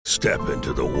Step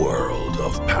into the world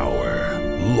of power,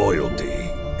 loyalty,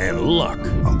 and luck.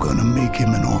 I'm gonna make him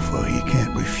an offer he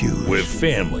can't refuse. With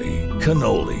family,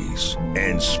 cannolis,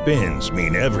 and spins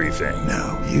mean everything.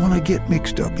 Now, you wanna get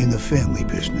mixed up in the family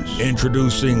business.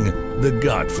 Introducing The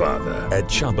Godfather at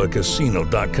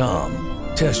ChumbaCasino.com.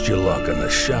 Test your luck in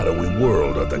the shadowy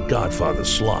world of The Godfather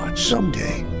slot.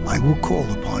 Someday, I will call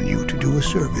upon you to do a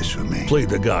service for me. Play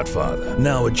The Godfather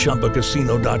now at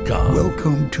ChumbaCasino.com.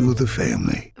 Welcome to the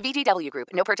family. VGW Group.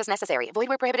 No purchase necessary. Void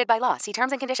where prohibited by law. See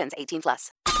terms and conditions.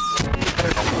 18+.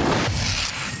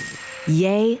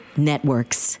 Yay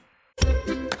Networks.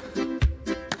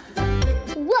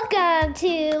 Welcome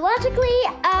to Logically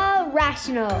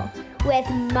Irrational with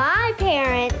my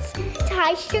parents,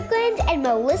 Ty Strickland and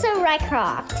Melissa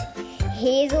Rycroft.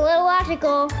 He's a little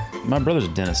logical. My brother's a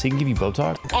dentist. He can give you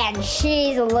Botox. And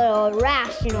she's a little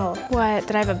irrational. What,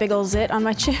 did I have a big ol' zit on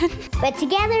my chin? But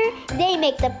together, they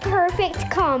make the perfect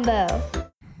combo.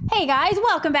 Hey guys,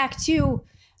 welcome back to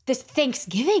this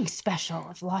Thanksgiving special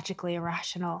of Logically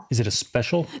Irrational. Is it a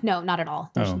special? No, not at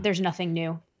all. There's nothing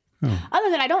new. Oh. Other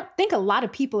than I don't think a lot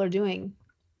of people are doing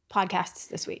podcasts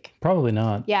this week. Probably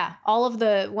not. Yeah, all of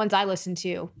the ones I listened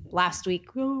to last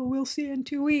week, we'll see in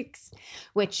 2 weeks,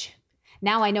 which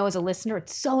now I know as a listener,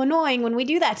 it's so annoying when we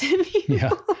do that to me.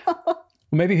 Yeah. Well,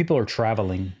 maybe people are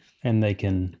traveling and they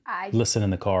can listen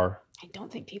in the car. I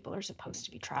don't think people are supposed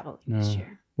to be traveling this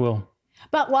year. Well,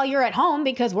 but while you're at home,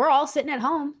 because we're all sitting at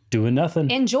home, doing nothing.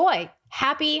 Enjoy.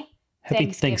 Happy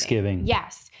Thanksgiving.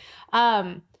 Yes.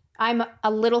 I'm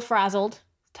a little frazzled.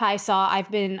 Ty saw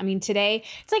today,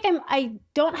 it's like I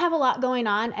don't have a lot going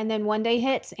on. And then one day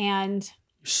hits and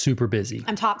super busy.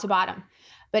 I'm top to bottom.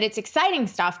 But it's exciting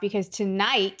stuff because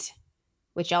tonight,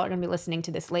 which y'all are going to be listening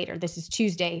to this later, this is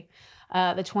Tuesday,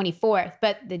 the 24th,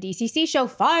 but the DCC show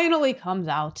finally comes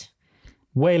out.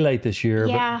 Way late this year,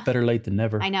 but better late than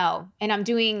never. I know. And I'm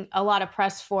doing a lot of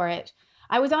press for it.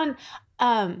 I was on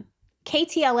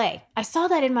KTLA. I saw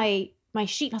that in my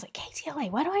sheet and I was like,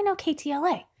 KTLA, why do I know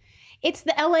KTLA? It's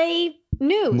the LA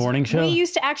news. Morning show. We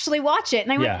used to actually watch it.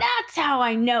 And I went, that's how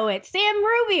I know it. Sam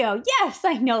Rubio. Yes,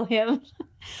 I know him.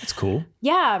 That's cool.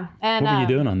 Yeah. And what were you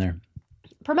doing on there?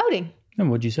 Promoting. And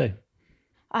what'd you say?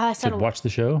 To watch the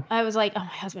show? I was like, oh, my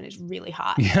husband is really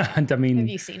hot. Yeah, I mean. Have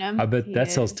you seen him? I bet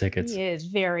that sells tickets. He is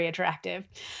very attractive.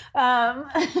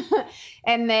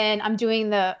 And then I'm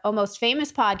doing the Almost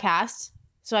Famous podcast.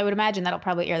 So I would imagine that'll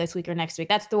probably air this week or next week.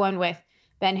 That's the one with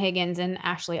Ben Higgins and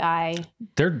Ashley I.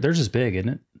 They're just big, isn't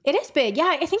it? It is big.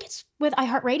 Yeah, I think it's with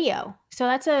iHeartRadio. So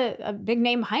that's a big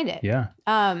name behind it. Yeah.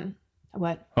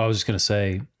 What? I was just going to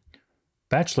say,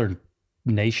 Bachelor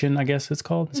Nation, I guess it's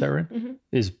called. Is that right? Mm-hmm.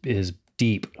 Is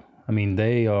deep. I mean,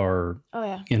 they are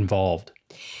involved.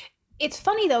 It's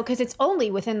funny, though, because it's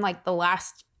only within like the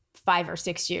last 5 or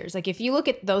 6 years. Like if you look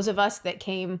at those of us that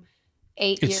came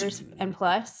 8 years and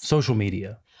plus. Social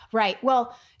media. Right.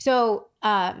 Well, so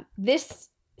this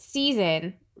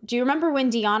season, do you remember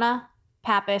when Deanna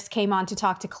Pappas came on to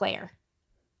talk to Claire?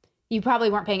 You probably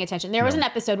weren't paying attention. There was an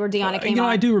episode where Deanna came on.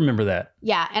 I do remember that.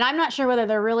 Yeah. And I'm not sure whether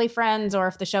they're really friends or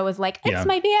if the show was like, it's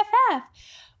my BFF.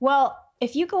 Well,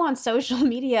 if you go on social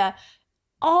media,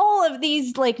 all of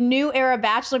these like new era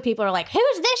Bachelor people are like,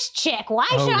 who's this chick? Why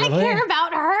should I care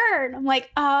about her? And I'm like,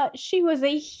 she was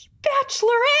a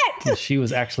Bachelorette. She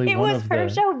was actually one of her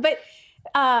show. But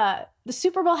the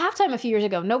Super Bowl halftime a few years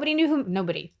ago,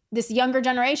 nobody. This younger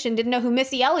generation didn't know who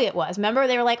Missy Elliott was. Remember,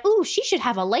 they were like, ooh, she should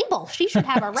have a label. She should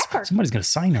have a record. Somebody's going to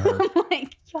sign her. I'm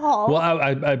like, y'all. Well,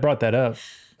 I brought that up.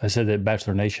 I said that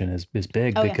Bachelor Nation is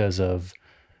big because of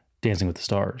Dancing with the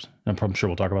Stars. I'm sure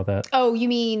we'll talk about that. Oh, you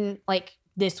mean like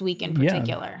this week in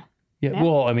particular? Yeah.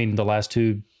 Well, I mean, the last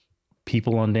 2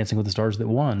 people on Dancing with the Stars that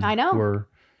won were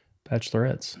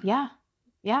Bachelorettes. Yeah.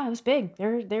 Yeah, it was big.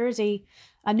 There is a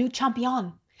new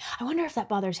champion. I wonder if that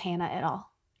bothers Hannah at all.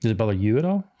 Does it bother you at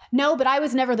all? No, but I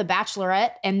was never the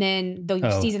Bachelorette, and then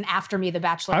the season after me, the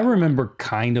Bachelorette. I remember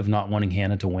kind of not wanting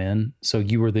Hannah to win, so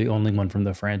you were the only one from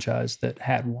the franchise that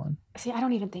had one. See, I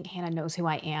don't even think Hannah knows who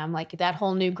I am. Like, that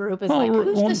whole new group is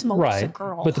who's this Melissa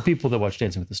girl? But the people that watch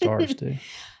Dancing with the Stars do.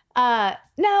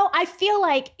 No, I feel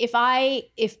like if I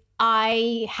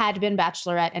had been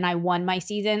Bachelorette and I won my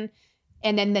season,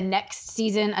 and then the next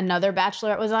season another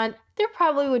Bachelorette was on, there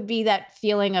probably would be that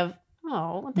feeling of,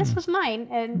 oh, this was mine,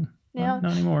 and not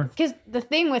anymore. Because the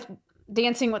thing with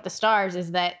Dancing with the Stars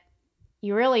is that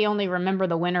you really only remember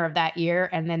the winner of that year.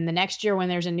 And then the next year when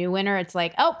there's a new winner, it's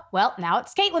like, oh, well, now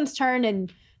it's Caitlin's turn.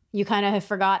 And you kind of have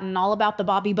forgotten all about the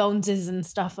Bobby Boneses and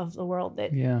stuff of the world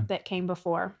that came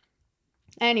before.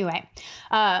 Anyway,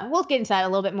 we'll get into that a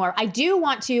little bit more.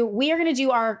 We are going to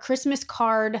do our Christmas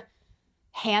card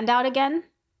handout again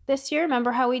this year.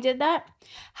 Remember how we did that?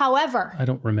 However, I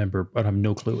don't remember, but I have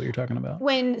no clue what you're talking about.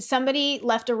 when somebody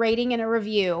left a rating and a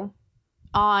review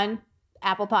on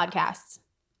Apple Podcasts,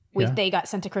 they got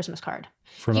sent a Christmas card.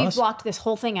 From You us? blocked this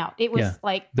whole thing out. It was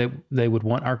like They would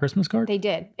want our Christmas card? they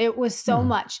did. It was so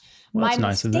much. Well, My that's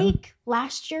nice of them. mistake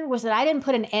last year was that I didn't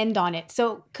put an end on it.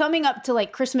 So coming up to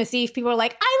like Christmas Eve, people were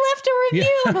like, I left a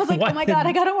review. Yeah. And I was like, Why oh my God,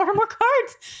 I got to order more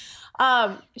cards.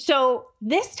 So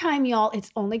this time, y'all,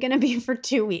 it's only going to be for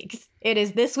 2 weeks. It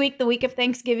is this week, the week of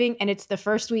Thanksgiving, and it's the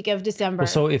first week of December. Well,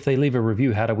 so if they leave a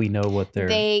review, how do we know what they're...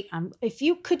 If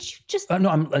you could just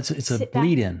no, it's a sit back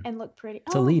lead in. and look pretty.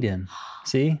 It's a lead in.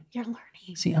 See? You're learning.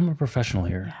 See, I'm a professional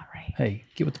here. Yeah, right. Hey,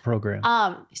 get with the program.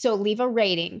 So leave a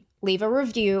rating, leave a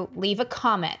review, leave a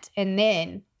comment, and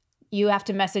then you have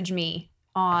to message me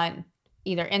on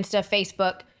either Insta,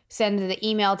 Facebook, send the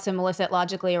email to Melissa at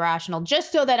Logically Irrational,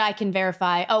 just so that I can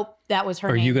verify, that was her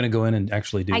Are name. you going to go in and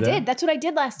actually do I that? did. That's what I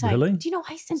did last time. Really? Do you know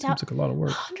I sent out Seems like a lot of work.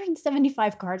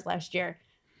 175 cards last year?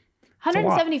 a lot.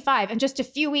 175 in just a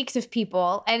few weeks of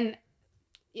people. And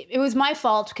it was my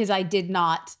fault because I did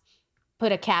not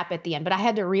put a cap at the end, but I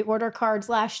had to reorder cards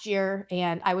last year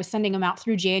and I was sending them out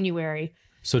through January.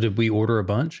 So did we order a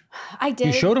bunch? I did.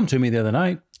 You showed them to me the other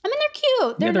night. I mean, they're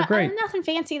cute. They're Not, great. Nothing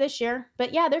fancy this year,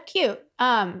 but yeah, they're cute.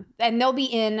 And they'll be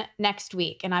in next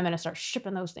week, and I'm going to start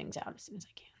shipping those things out as soon as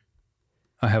I can.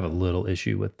 I have a little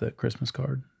issue with the Christmas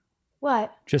card.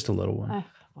 What? Just a little one.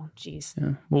 Well, geez.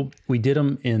 Yeah. Well, we did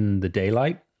them in the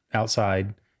daylight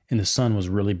outside, and the sun was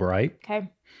really bright.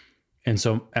 Okay. And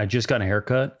so I just got a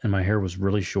haircut, and my hair was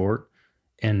really short,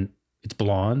 and it's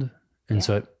blonde. And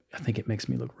so I think it makes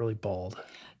me look really bald.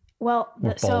 Well,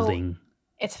 Or balding.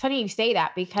 It's funny you say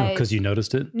that because... Because you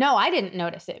noticed it? No, I didn't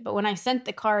notice it. But when I sent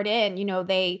the card in,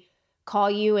 they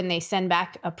call you and they send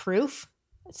back a proof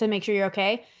to make sure you're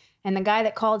okay. And the guy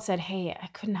that called said, hey, I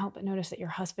couldn't help but notice that your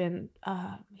husband,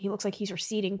 he looks like he's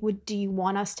receding. Do you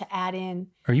want us to add in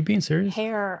Are you being serious?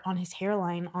 hair on his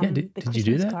hairline on Yeah, the did Christmas you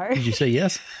do that? card? Did you say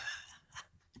yes?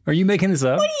 Are you making this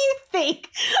up? What do you think?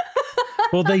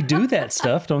 Well, they do that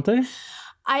stuff, don't they?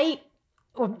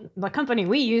 Well, the company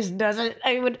we use doesn't.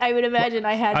 I would imagine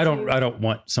I had I to. don't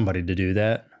want somebody to do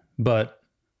that. But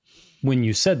when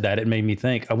you said that, it made me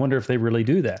think, I wonder if they really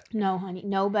do that. No, honey.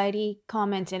 Nobody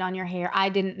commented on your hair. I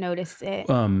didn't notice it.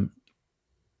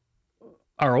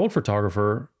 Our old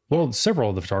photographer, well,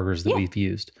 several of the photographers that we've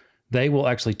used, they will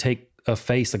actually take a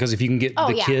face, because if you can get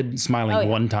the kid smiling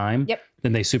one time,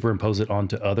 then they superimpose it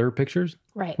onto other pictures.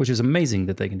 Right. Which is amazing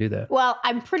that they can do that. Well,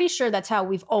 I'm pretty sure that's how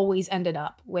we've always ended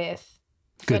up with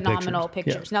Good phenomenal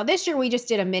pictures. pictures. Now, this year we just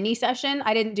did a mini session.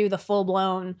 I didn't do the full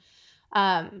blown.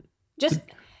 And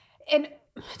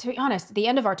to be honest, at the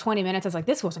end of our 20 minutes, I was like,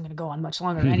 this wasn't going to go on much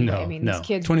longer anyway. No, these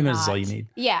kids 20 minutes is all you need.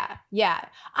 Yeah.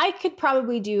 I could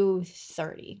probably do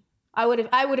 30. I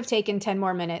would have taken 10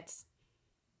 more minutes.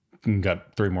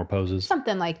 Got 3 more poses.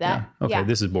 Something like that. Yeah. Okay,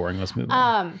 this is boring. Let's move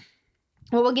on.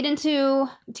 Well, we'll get into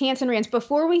Tants and Rants.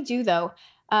 Before we do, though,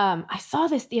 I saw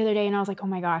this the other day and I was like, oh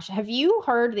my gosh, have you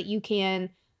heard that you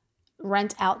can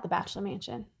rent out the Bachelor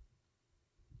Mansion?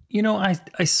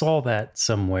 I saw that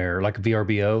somewhere, like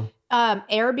VRBO.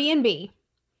 Airbnb,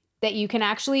 that you can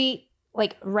actually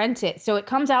rent it. So it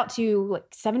comes out to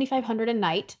like $7,500 a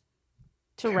night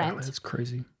to rent. That's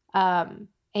crazy. And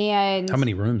how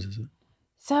many rooms is it?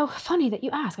 So funny that you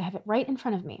ask. I have it right in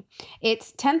front of me.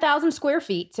 It's 10,000 square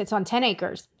feet. Sits on 10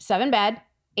 acres, 7 bed,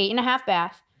 8.5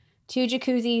 bath, 2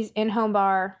 jacuzzis, in-home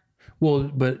bar. Well,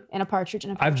 but and a partridge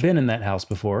in a I've been in that house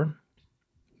before.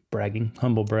 Bragging,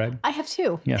 humble brag. I have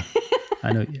too. Yeah,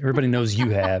 I know. Everybody knows you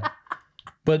have.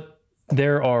 But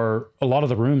there are a lot of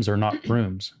the rooms are not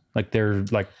rooms. Like they're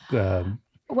like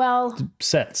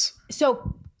sets.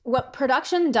 So what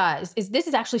production does is this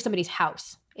is actually somebody's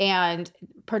house. And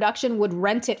production would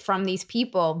rent it from these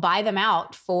people, buy them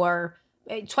out for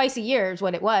twice a year is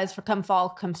what it was for come fall,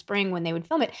 come spring when they would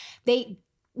film it. They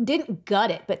didn't gut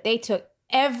it, but they took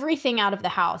everything out of the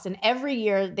house. And every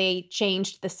year they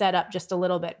changed the setup just a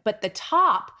little bit. But the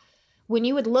top, when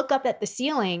you would look up at the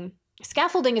ceiling,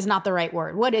 scaffolding is not the right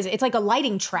word. What is it? It's like a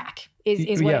lighting track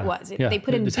is what it was. They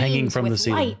put in it's hanging beams from with the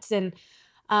ceiling. lights. And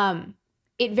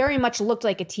it very much looked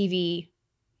like a TV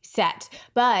set.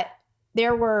 But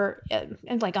there were,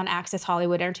 like on Access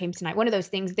Hollywood, Entertainment Tonight, one of those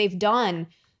things, they've done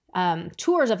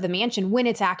tours of the mansion when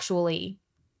it's actually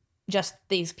just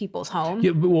these people's home.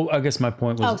 Yeah, well, I guess my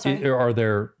point was, are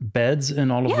there beds in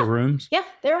all of the rooms? Yeah,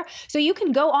 there are. So you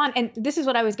can go on, and this is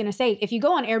what I was going to say. If you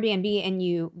go on Airbnb and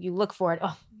you look for it,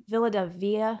 Villa de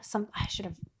Via, I should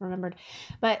have remembered,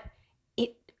 but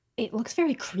it looks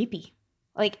very creepy.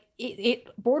 Like it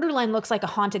borderline looks like a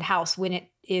haunted house when it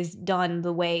is done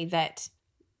the way that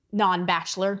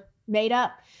non-bachelor made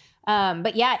up.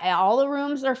 But yeah, all the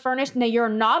rooms are furnished. Now, you're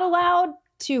not allowed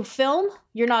to film.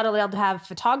 You're not allowed to have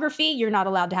photography. You're not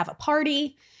allowed to have a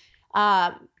party.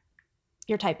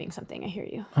 You're typing something. I hear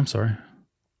you. I'm sorry.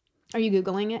 Are you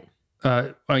Googling it?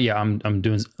 Yeah, I'm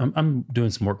doing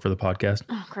some work for the podcast.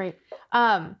 Oh, great.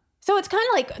 So it's kind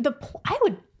of like I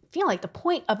would feel like the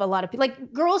point of a lot of people,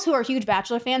 like girls who are huge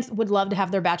Bachelor fans would love to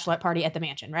have their bachelorette party at the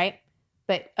mansion, right?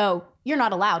 But, you're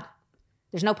not allowed.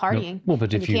 There's no partying. No. Well,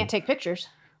 but if you can't take pictures.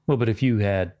 Well, but if you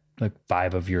had like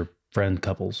 5 of your friend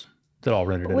couples that all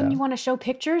rented it out. Wouldn't you want to show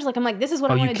pictures? Like, I'm like, this is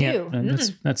what I want to do.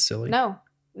 That's silly. No.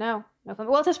 Well,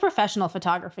 it's just professional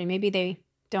photography. Maybe they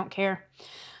don't care.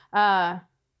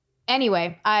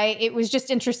 Anyway, it was just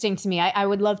interesting to me. I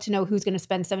would love to know who's going to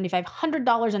spend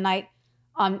 $7,500 a night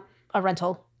on a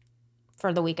rental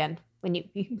for the weekend when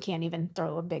you can't even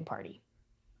throw a big party.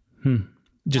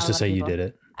 Just to say you did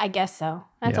it. I guess so.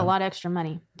 That's a lot of extra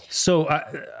money. So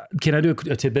can I do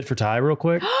a tidbit for Ty real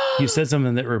quick? You said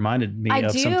something that reminded me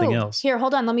of something else. Here,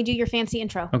 hold on. Let me do your fancy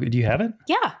intro. Okay. Do you have it?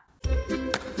 Yeah.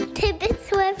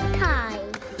 Tidbits with Ty.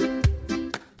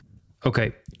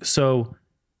 Okay. So.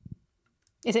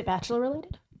 Is it Bachelor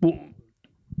related? Well,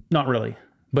 not really,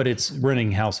 but it's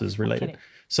renting houses related.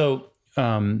 So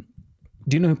do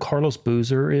you know who Carlos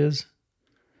Boozer is?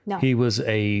 No. He was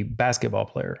a basketball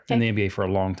player in the NBA for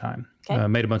a long time.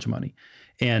 Made a bunch of money.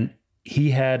 And he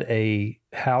had a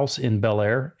house in Bel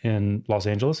Air in Los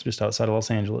Angeles, just outside of Los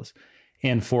Angeles.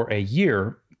 And for a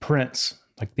year, Prince,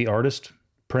 like the artist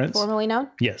Prince. Formerly known?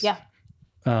 Yes. Yeah.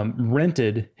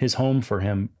 Rented his home for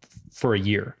him for a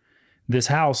year. This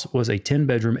house was a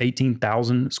 10-bedroom,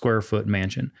 18,000 square foot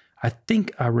mansion. I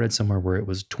think I read somewhere where it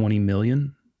was 20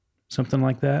 million, something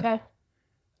like that.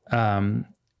 Okay.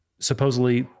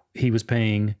 Supposedly he was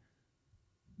paying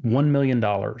 $1 million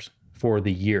for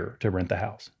the year to rent the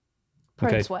house.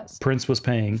 Prince was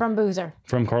paying from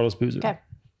Carlos Boozer. Okay.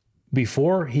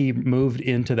 Before he moved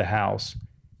into the house,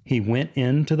 he went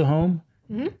into the home,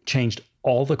 changed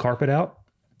all the carpet out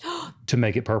to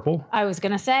make it purple. I was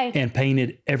going to say. And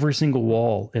painted every single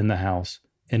wall in the house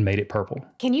and made it purple.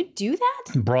 Can you do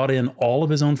that? Brought in all of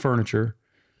his own furniture,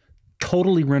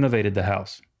 totally renovated the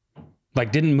house.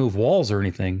 Like didn't move walls or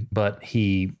anything, but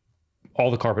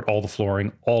all the carpet, all the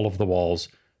flooring, all of the walls,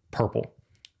 purple.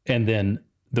 And then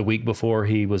the week before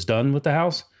he was done with the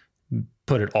house,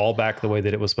 put it all back the way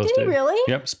that it was supposed to. Did he really?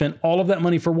 Yep. Spent all of that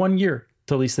money for 1 year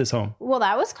to lease this home. Well,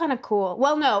 that was kind of cool.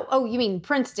 Well, no. Oh, you mean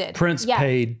Prince did? Prince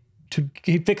paid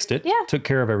he fixed it, took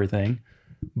care of everything.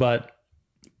 But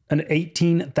an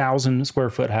 18,000 square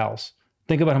foot house.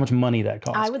 Think about how much money that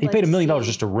cost. He paid $1 million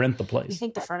just to rent the place. You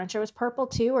think the furniture was purple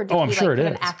too? Or did I'm sure it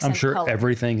is. I'm sure color?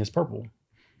 Everything is purple.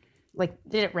 Like,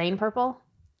 did it rain purple?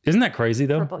 Isn't that crazy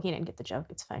though? Purple. He didn't get the joke.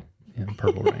 It's fine. Yeah,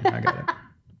 purple rain. I got it.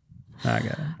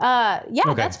 Yeah,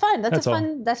 okay. That's fun. That's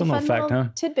a fun little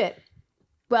tidbit.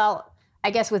 Well,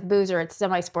 I guess with Boozer, it's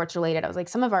semi-sports related. I was like,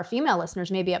 some of our female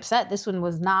listeners may be upset. This one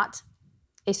was not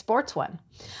a sports one.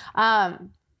 We're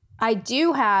going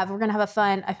to have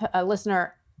a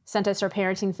listener sent us her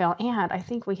parenting film, and I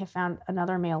think we have found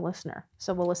another male listener.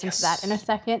 So we'll listen to that in a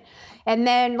second. And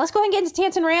then let's go ahead and get into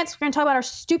Tants and Rants. We're going to talk about our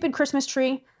stupid Christmas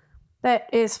tree that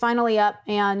is finally up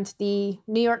and the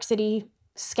New York City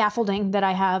scaffolding that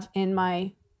I have in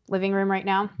my living room right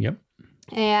now. Yep.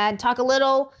 And talk a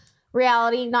little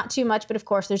reality, not too much, but of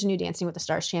course there's a new Dancing with the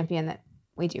Stars champion that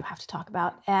we do have to talk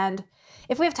about. And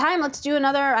if we have time, let's do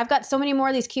another. I've got so many more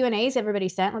of these Q&As everybody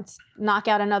sent. Let's knock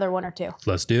out another one or two.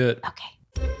 Let's do it. Okay.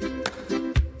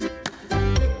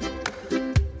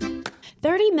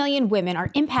 30 million women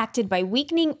are impacted by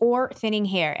weakening or thinning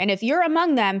hair. And if you're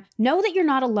among them, know that you're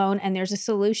not alone and there's a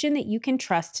solution that you can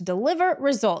trust to deliver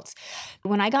results.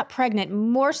 When I got pregnant,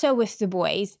 more so with the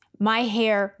boys, my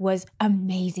hair was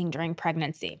amazing during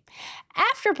pregnancy.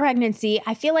 After pregnancy,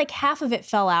 I feel like half of it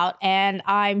fell out and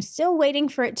I'm still waiting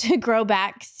for it to grow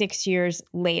back 6 years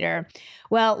later.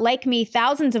 Well, like me,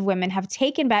 thousands of women have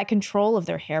taken back control of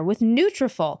their hair with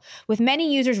Nutrafol, with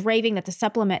many users raving that the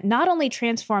supplement not only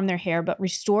transformed their hair, but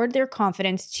restored their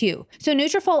confidence too. So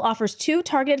Nutrafol offers 2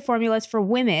 targeted formulas for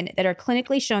women that are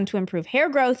clinically shown to improve hair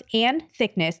growth and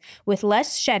thickness with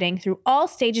less shedding through all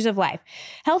stages of life.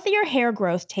 Healthier hair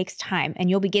growth takes takes time, and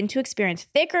you'll begin to experience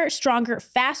thicker, stronger,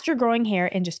 faster growing hair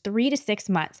in just 3 to 6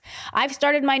 months. I've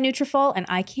started my Nutrafol, and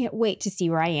I can't wait to see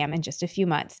where I am in just a few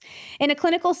months. In a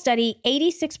clinical study,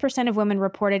 86% of women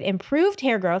reported improved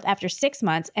hair growth after 6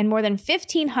 months, and more than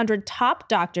 1,500 top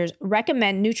doctors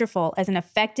recommend Nutrafol as an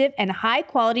effective and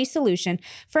high-quality solution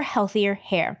for healthier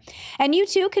hair. And you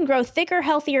too can grow thicker,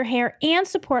 healthier hair and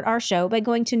support our show by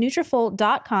going to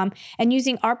Nutrafol.com and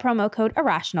using our promo code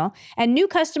Irrational. And new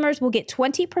customers will get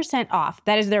 20% off.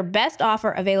 That is their best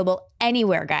offer available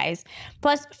anywhere, guys.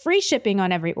 Plus free shipping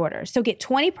on every order. So get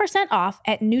 20% off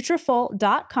at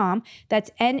Nutrafol.com.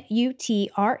 That's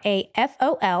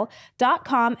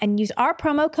Nutrafol.com and use our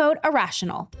promo code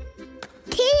Irrational.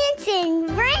 Dancing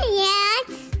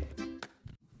rants.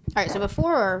 All right, so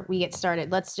before we get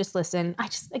started, let's just listen. I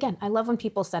love when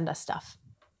people send us stuff.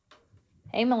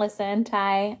 Hey, Melissa and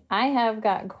Ty. I have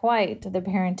got quite the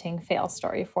parenting fail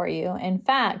story for you. In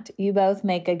fact, you both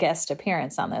make a guest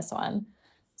appearance on this one.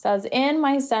 So I was in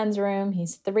my son's room.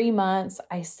 He's 3 months.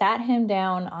 I sat him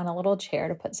down on a little chair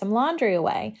to put some laundry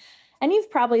away. And you've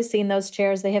probably seen those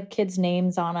chairs. They have kids'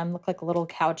 names on them, look like little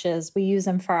couches. We use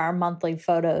them for our monthly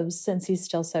photos since he's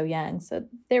still so young. So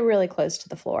they're really close to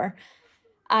the floor.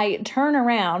 I turn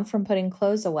around from putting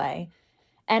clothes away,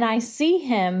 and I see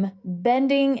him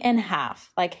bending in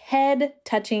half, like head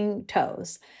touching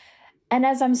toes. And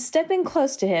as I'm stepping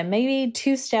close to him, maybe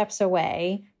 2 steps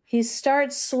away, he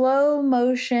starts slow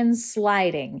motion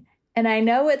sliding. And I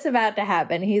know what's about to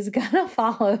happen. He's gonna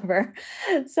fall over.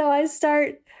 So I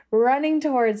start running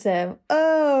towards him.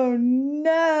 Oh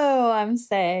no, I'm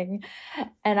saying.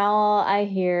 And all I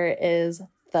hear is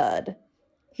thud.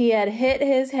 He had hit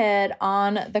his head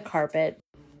on the carpet.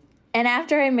 And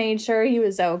after I made sure he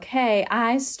was okay,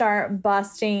 I start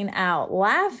busting out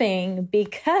laughing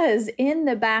because in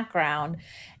the background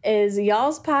is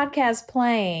y'all's podcast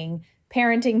playing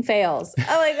Parenting Fails.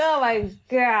 I'm like, oh my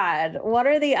God, what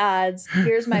are the odds?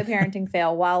 Here's my parenting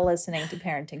fail while listening to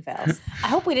Parenting Fails. I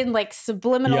hope we didn't like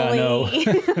subliminally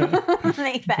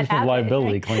make that happen.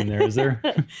 Liability claim there, is there?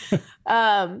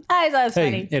 I thought it was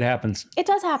funny. It happens. It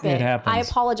does happen. It happens. I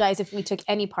apologize if we took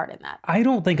any part in that. I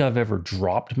don't think I've ever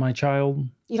dropped my child.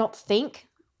 You don't think?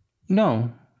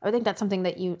 No. I think that's something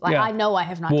that you, like, Yeah. I know I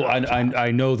have not Well, dropped a child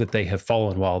I know that they have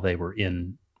fallen while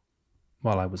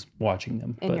I was watching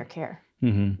them. in your care.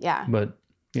 Mm-hmm. Yeah. But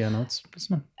yeah, no, it's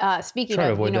not. Speaking Try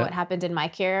to of, you avoid know that. what happened in my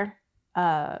care?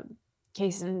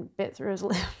 Kaysen bit through his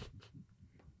lip.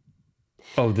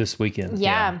 Oh, this weekend.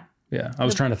 Yeah. Yeah. I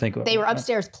was trying to think of They were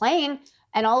upstairs playing,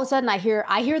 and all of a sudden I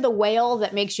hear the wail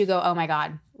that makes you go, oh my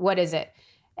God, what is it?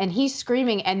 And he's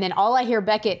screaming, and then all I hear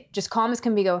Beckett, just calm as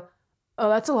can be, go, oh,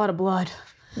 that's a lot of blood.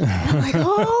 And I'm like,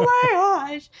 oh my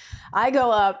gosh. I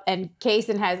go up, and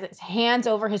Kaysen has his hands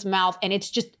over his mouth, and it's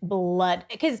just blood.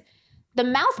 Because the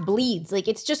mouth bleeds. Like,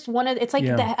 it's just it's like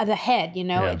the head, you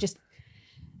know? Yeah. It just,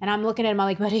 and I'm looking at him, I'm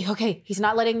like, buddy, okay, he's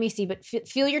not letting me see, but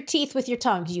feel your teeth with your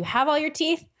tongue. Do you have all your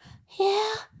teeth?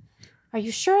 Yeah. Are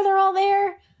you sure they're all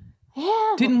there?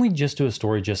 Yeah. Didn't we just do a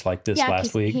story just like this last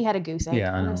 'cause week? he had a goose egg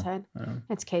Yeah, I on know. his head. I know.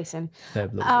 It's Kaysen.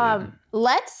 That was weird.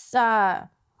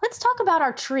 Let's talk about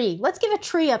our tree. Let's give a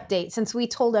tree update since we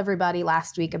told everybody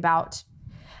last week about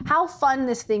how fun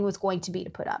this thing was going to be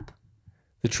to put up.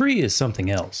 The tree is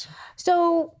something else.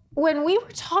 So when we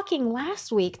were talking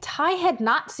last week, Ty had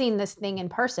not seen this thing in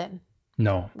person,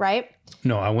 No. right?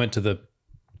 No, I went to the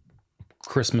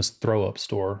Christmas throw-up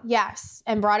store. Yes,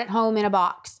 and brought it home in a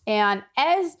box. And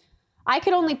as I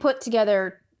could only put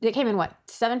together, it came in what,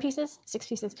 7 pieces? 6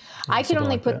 pieces? I could something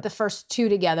only like put that. the first 2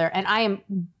 together, and I am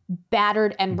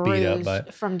battered and Beat up by bruised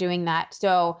it. from doing that.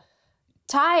 So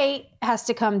Ty has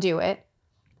to come do it.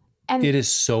 And It is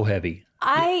so heavy.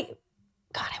 I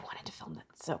wanted to film it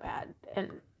so bad.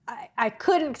 And I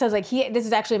couldn't, because I was like, this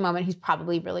is actually a moment he's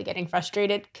probably really getting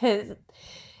frustrated because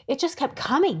it just kept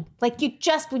coming. Like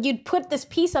you'd put this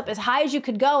piece up as high as you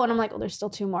could go. And I'm like, well, there's still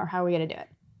 2 more. How are we going to do it?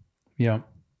 Yeah.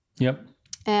 Yep.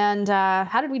 And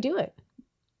how did we do it?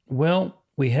 Well,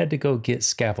 we had to go get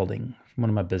scaffolding from one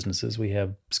of my businesses. We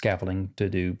have scaffolding to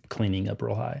do cleaning up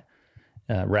real high,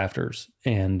 rafters.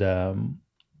 And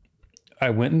I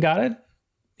went and got it.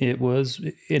 It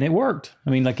worked. I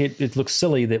mean, like it looks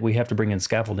silly that we have to bring in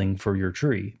scaffolding for your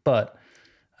tree, but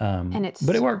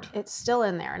it worked. It's still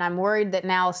in there. And I'm worried that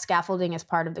now scaffolding is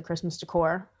part of the Christmas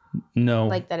decor, No.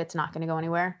 like that it's not going to go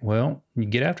anywhere. Well, you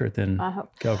get after it then, I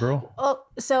hope. cowgirl. Well,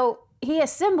 so he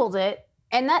assembled it.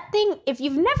 And that thing, if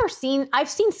you've never seen, I've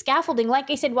seen scaffolding,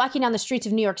 like I said, walking down the streets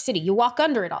of New York City. You walk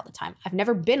under it all the time. I've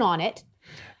never been on it.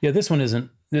 Yeah, this one isn't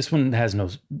This one has no,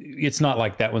 it's not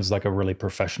like that one's like a really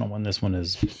professional one. This one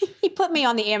is, He put me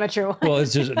on the amateur one. well,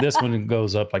 it's just, this one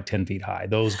goes up like 10 feet high.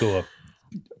 Those go up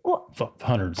Well,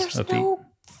 hundreds there's of feet. no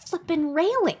flipping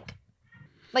railing.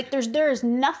 Like there's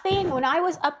nothing. When I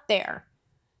was up there,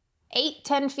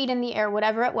 8-10 feet in the air,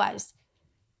 whatever it was,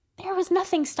 there was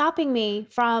nothing stopping me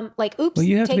from like, oops, Well,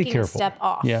 you have to taking be careful. a step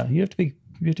off. Yeah, you have to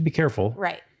be careful.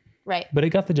 Right. But it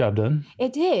got the job done.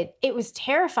 It did. It was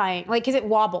terrifying. Like, because it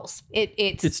wobbles.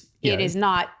 It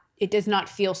does not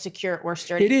feel secure or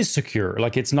sturdy. It is secure.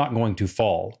 Like it's not going to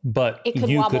fall, but It could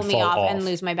you wobble could me fall off and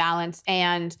lose my balance.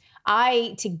 And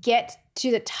to get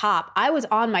to the top, I was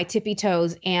on my tippy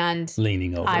toes and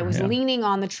leaning over. I was yeah. leaning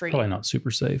on the tree. Probably not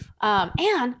super safe.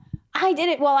 And I did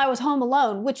it while I was home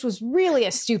alone, which was really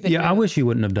a stupid Yeah, move. I wish you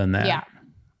wouldn't have done that. Yeah.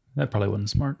 That probably wasn't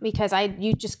smart. Because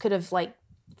you just could have like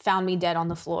found me dead on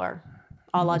the floor,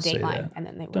 a la Don't say Dateline, that. and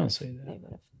then they would Don't have, say that. They would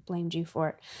have blamed you for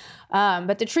it.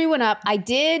 But the tree went up. I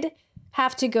did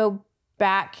have to go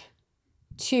back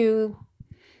to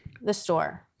the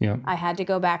store. Yeah. I had to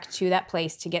go back to that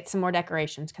place to get some more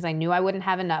decorations because I knew I wouldn't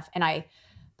have enough. And I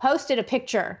posted a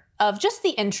picture of just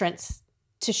the entrance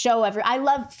to show I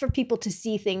love for people to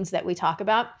see things that we talk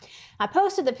about. I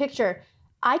posted the picture.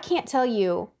 I can't tell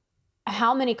you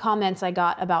how many comments I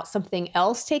got about something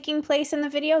else taking place in the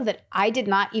video that I did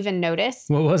not even notice.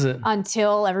 What was it?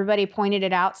 Until everybody pointed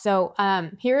it out. So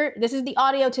this is the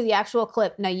audio to the actual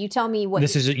clip. Now you tell me what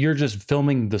You're just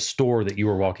filming the store that you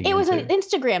were walking into. It was an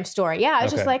Instagram story. Yeah, I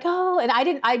was just Okay. like, oh, and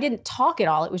I didn't talk at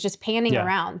all. It was just panning Yeah.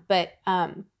 around. But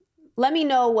let me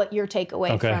know what your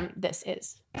takeaway Okay. from this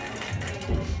is.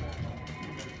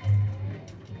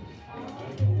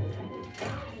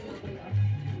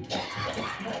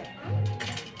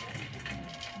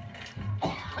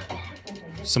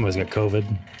 Somebody's got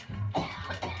COVID.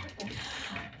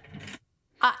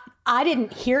 I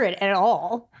didn't hear it at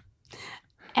all.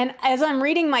 And as I'm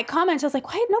reading my comments, I was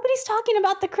like, why? Nobody's talking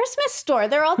about the Christmas store.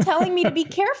 They're all telling me to be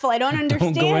careful. I don't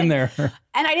understand. Don't go in there.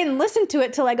 And I didn't listen to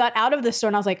it till I got out of the store.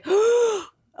 And I was like, oh,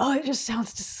 it just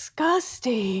sounds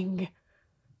disgusting.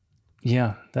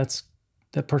 Yeah,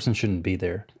 that person shouldn't be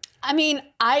there. I mean,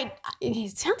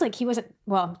 it sounds like he wasn't,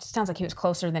 well, it sounds like he was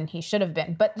closer than he should have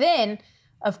been. But then,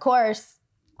 of course,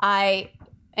 I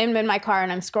am in my car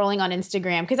and I'm scrolling on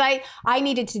Instagram because I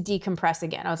needed to decompress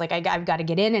again. I was like, I've got to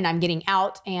get in and I'm getting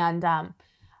out. And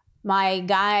my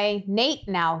guy, Nate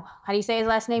now, how do you say his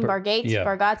last name? Bargatz? yeah.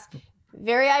 Bargatz.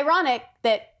 Very ironic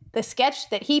that the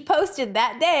sketch that he posted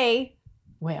that day,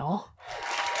 well.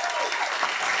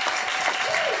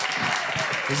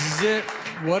 This is it.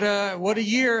 What a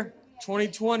year,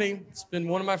 2020. It's been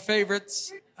one of my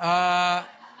favorites. I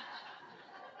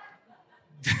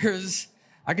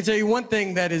can tell you one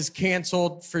thing that is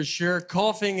canceled for sure.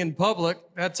 Coughing in public,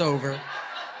 that's over.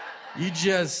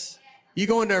 You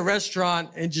go into a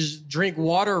restaurant and just drink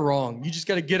water wrong. You just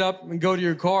got to get up and go to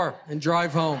your car and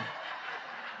drive home.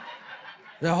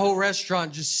 The whole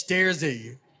restaurant just stares at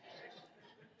you.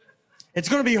 It's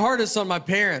going to be hardest on my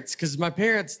parents because my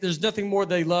parents, there's nothing more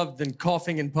they love than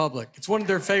coughing in public. It's one of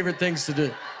their favorite things to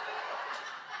do.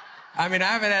 I mean, I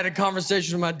haven't had a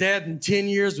conversation with my dad in 10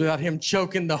 years without him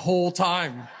choking the whole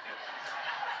time.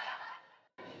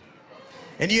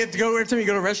 And you have to go, every time you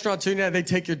go to a restaurant too, now they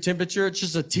take your temperature. It's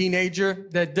just a teenager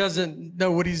that doesn't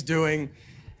know what he's doing.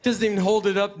 Doesn't even hold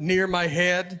it up near my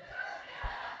head.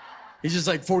 He's just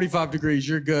like 45 degrees,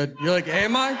 you're good. You're like,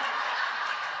 am I?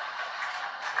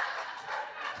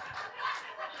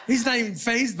 He's not even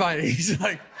fazed by it. He's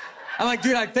like, I'm like,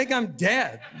 dude, I think I'm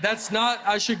dead.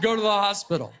 I should go to the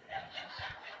hospital.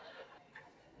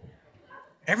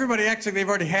 Everybody acts like they've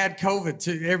already had COVID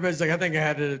too. Everybody's like, I think I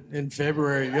had it in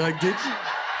February. You're like, did you?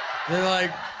 They're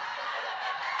like,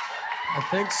 I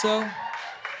think so.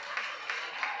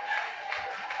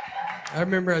 I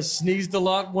remember I sneezed a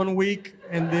lot one week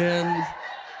and then.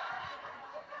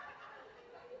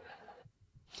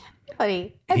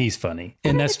 Funny. He's funny.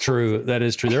 And that's true. That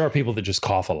is true. There are people that just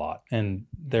cough a lot and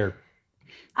they're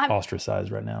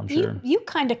ostracized right now, I'm sure. You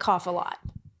kind of cough a lot.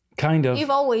 Kind of. You've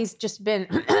always just been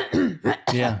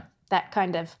Yeah. that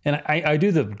kind of. And I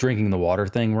do the drinking the water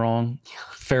thing wrong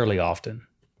fairly often.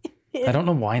 I don't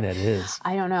know why that is.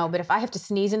 I don't know, but if I have to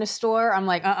sneeze in a store, I'm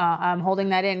like, I'm holding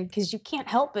that in because you can't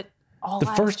help it.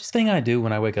 The first thing I do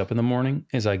when I wake up in the morning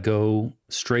is I go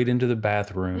straight into the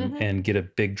bathroom and get a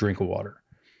big drink of water.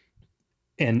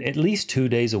 And at least 2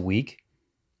 days a week,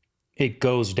 it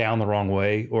goes down the wrong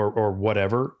way or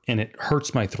whatever, and it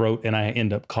hurts my throat, and I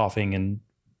end up coughing and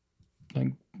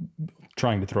like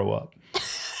trying to throw up.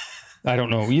 I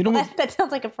don't know. You know, that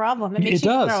sounds like a problem. It makes it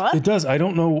you does. throw up. It does. I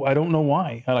don't know why. I don't know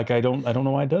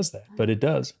why it does that, but it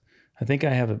does. I think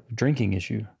I have a drinking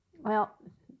issue. Well,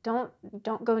 don't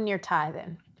go near Ty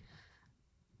then.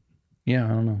 Yeah, I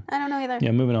don't know. I don't know either.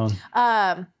 Yeah, moving on.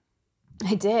 I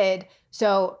did.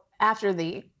 So after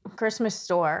the Christmas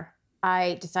store,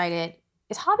 I decided,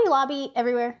 is Hobby Lobby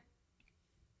everywhere?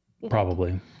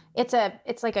 Probably. It's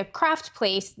like a craft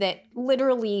place that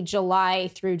literally July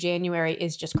through January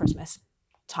is just Christmas,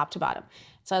 top to bottom.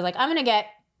 So I was like, I'm gonna get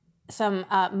some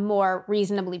more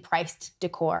reasonably priced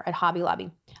decor at Hobby Lobby.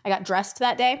 I got dressed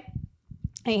that day.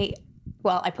 I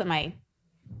put my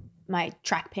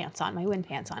track pants on, my wind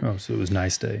pants on. Oh, so it was a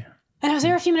nice day. And I was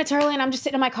there a few minutes early, and I'm just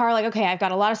sitting in my car like, okay, I've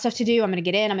got a lot of stuff to do. I'm going to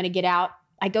get in. I'm going to get out.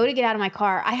 I go to get out of my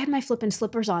car. I had my flipping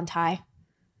slippers on, Ty.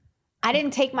 I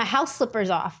didn't take my house slippers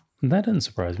off. That didn't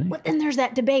surprise me. But then there's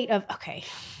that debate of, okay,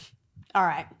 all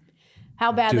right,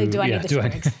 how badly do I need the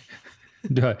Sprigs?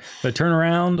 Do I turn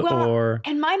around or?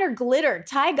 And mine are glitter.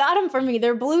 Ty got them for me.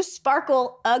 They're blue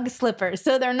sparkle Ugg slippers.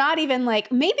 So they're not even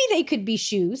like, maybe they could be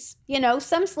shoes. You know,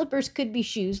 some slippers could be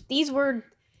shoes. These were,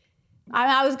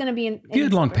 I was going to be in You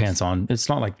had long slippers. pants on. It's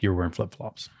not like you're wearing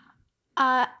flip-flops.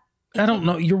 I don't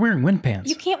know. You're wearing wind pants.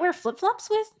 You can't wear flip-flops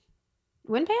with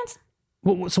wind pants?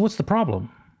 Well, so what's the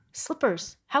problem?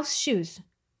 Slippers, house shoes.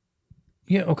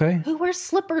 Yeah, okay. Who wears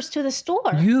slippers to the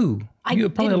store? You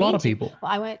probably a lot of people.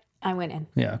 Well, I went in.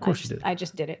 Yeah, of course you did. I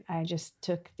just did it. I just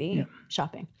took the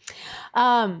shopping.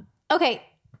 Okay.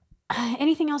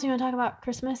 Anything else you want to talk about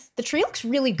Christmas? The tree looks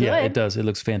really good. Yeah, it does. It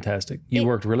looks fantastic. You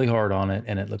worked really hard on it,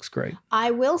 and it looks great.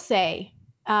 I will say,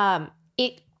 there's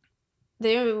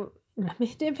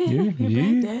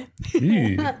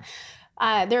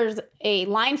a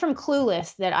line from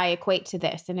Clueless that I equate to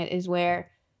this, and it is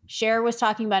where Cher was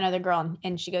talking about another girl,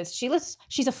 and she goes,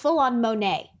 she's a full-on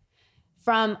Monet.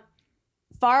 From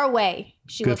far away,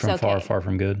 she Good looks from okay. far, far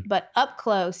from good. But up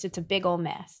close, it's a big old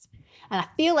mess. And I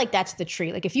feel like that's the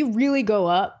tree. Like if you really go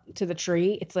up to the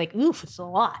tree, it's like, oof, it's a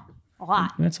lot.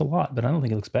 It's a lot, but I don't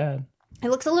think it looks bad. It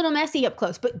looks a little messy up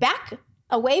close, but back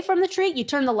away from the tree, you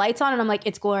turn the lights on and I'm like,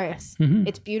 it's glorious. Mm-hmm.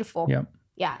 It's beautiful. Yep.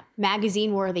 Yeah.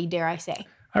 Magazine worthy, dare I say.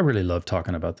 I really love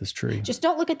talking about this tree. Just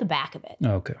don't look at the back of it.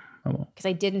 Okay. I won't. Because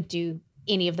I didn't do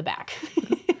any of the back.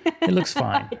 It looks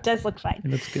fine. It does look fine.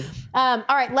 It looks good. All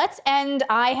right, let's end.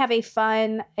 I have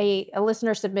a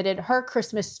listener submitted her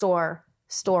Christmas store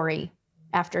story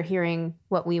after hearing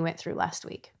what we went through last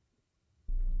week.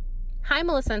 Hi,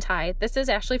 Melissa and Ty. This is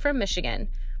Ashley from Michigan.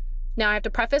 Now, I have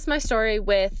to preface my story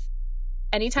with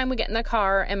anytime we get in the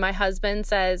car and my husband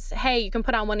says, hey, you can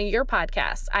put on one of your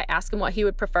podcasts, I ask him what he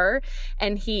would prefer.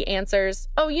 And he answers,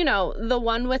 oh, the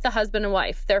one with the husband and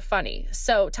wife. They're funny.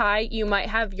 So, Ty, you might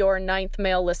have your 9th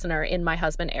male listener in my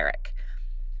husband, Eric.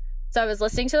 So I was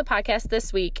listening to the podcast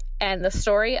this week, and the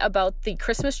story about the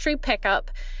Christmas tree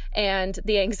pickup and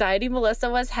the anxiety Melissa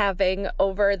was having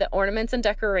over the ornaments and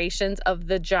decorations of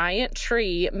the giant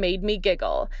tree made me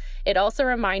giggle. It also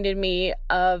reminded me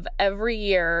of every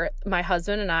year my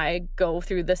husband and I go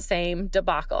through the same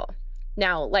debacle.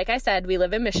 Now, like I said, we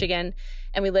live in Michigan,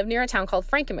 and we live near a town called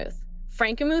Frankenmuth.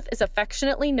 Frankenmuth is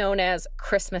affectionately known as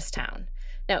Christmas Town.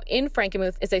 Now, in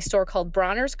Frankenmuth is a store called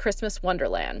Bronner's Christmas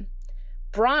Wonderland.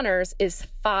 Bronner's is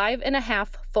 5.5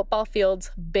 football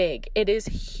fields big. It is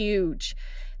huge.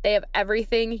 They have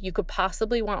everything you could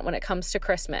possibly want when it comes to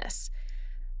Christmas.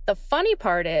 The funny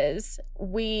part is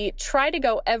we try to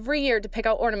go every year to pick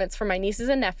out ornaments for my nieces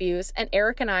and nephews, and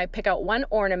Eric and I pick out one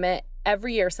ornament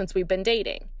every year since we've been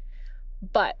dating.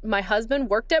 But my husband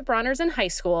worked at Bronner's in high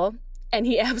school, and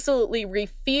he absolutely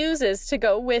refuses to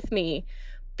go with me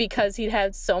because he'd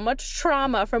had so much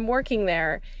trauma from working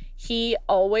there. He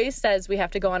always says we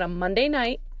have to go on a Monday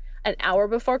night, an hour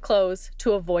before close,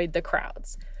 to avoid the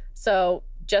crowds. So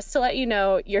just to let you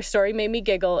know, your story made me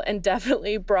giggle and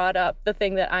definitely brought up the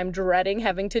thing that I'm dreading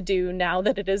having to do now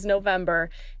that it is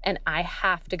November and I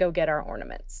have to go get our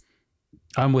ornaments.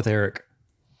 I'm with Eric.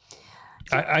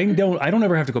 I don't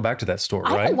ever have to go back to that store,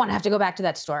 right? I don't want to have to go back to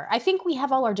that store. I think we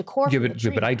have all our decor.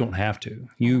 Yeah, but I don't have to.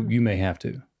 You may have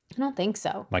to. I don't think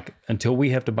so. Like until we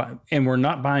have to buy, and we're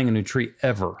not buying a new tree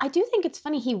ever. I do think it's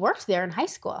funny he worked there in high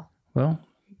school. Well,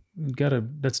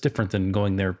 that's different than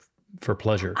going there for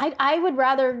pleasure. I would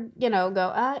rather,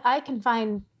 go, I can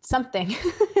find something.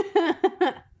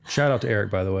 Shout out to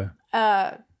Eric, by the way.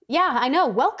 Yeah, I know.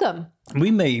 Welcome. We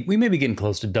may be getting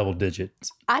close to double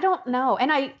digits. I don't know.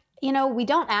 And we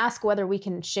don't ask whether we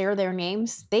can share their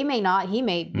names. They may not. He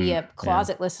may be a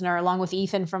closet listener along with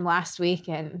Ethan from last week.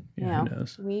 And, who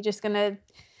knows? We just going to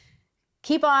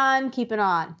keep on keeping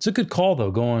on. It's a good call,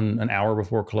 though, going an hour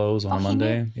before close on a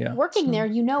Monday. Yeah. Working there,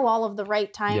 all of the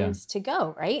right times to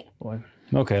go, right? Boy.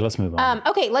 Okay, let's move on.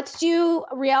 Okay, let's do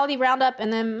reality roundup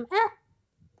and then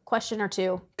question or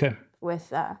two. Okay.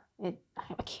 with it.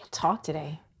 I can't talk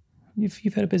today.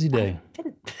 You've had a busy day.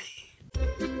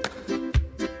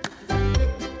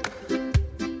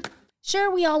 Sure,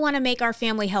 we all want to make our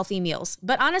family healthy meals,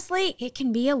 but honestly, it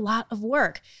can be a lot of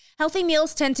work. Healthy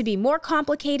meals tend to be more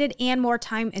complicated and more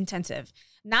time intensive.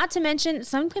 Not to mention,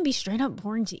 some can be straight up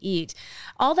boring to eat.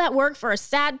 All that work for a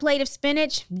sad plate of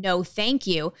spinach? No, thank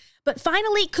you. But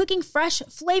finally, cooking fresh,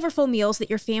 flavorful meals that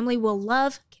your family will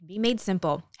love can be made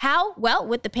simple. How? Well,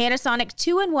 with the Panasonic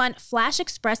 2-in-1 Flash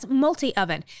Express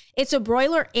Multi-Oven. It's a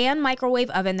broiler and microwave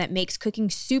oven that makes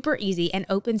cooking super easy and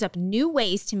opens up new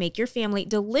ways to make your family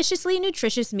deliciously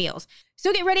nutritious meals.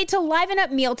 So get ready to liven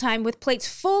up mealtime with plates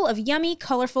full of yummy,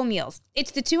 colorful meals. It's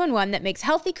the 2-in-1 that makes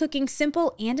healthy cooking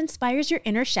simple and inspires your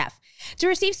inner chef. To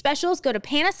receive specials, go to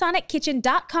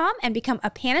PanasonicKitchen.com and become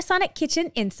a Panasonic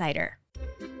Kitchen Insider.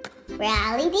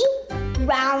 Reality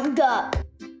Roundup.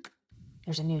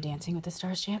 There's a new Dancing with the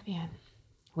Stars champion,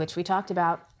 which we talked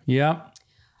about. Yeah.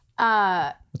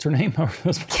 What's her name?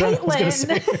 Caitlin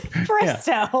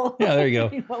Bristowe. Yeah, there you go.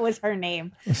 What was her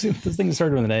name? This thing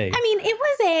started with an A. I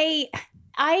mean,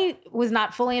 I was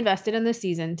not fully invested in this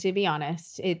season, to be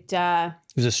honest. It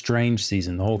was a strange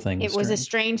season. The whole thing was a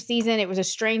strange season. It was a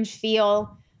strange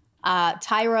feel.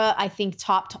 Tyra, I think,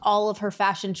 topped all of her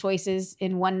fashion choices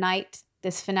in one night,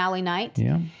 this finale night.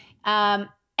 Yeah.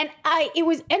 And it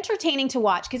was entertaining to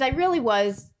watch because I really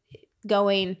was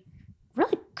going,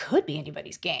 really could be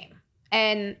anybody's game.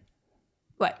 And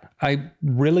what? I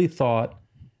really thought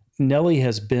Nelly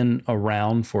has been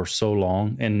around for so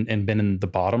long and been in the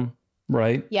bottom,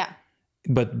 right? Yeah.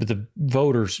 But the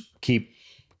voters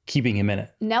keeping him in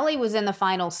it. Nelly was in the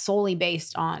final solely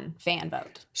based on fan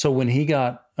vote. So when he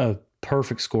got a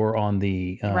perfect score on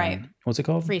the right, what's it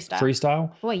called?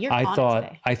 Freestyle. Boy, you're on it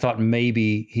today. I thought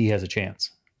maybe he has a chance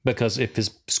because if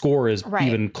his score is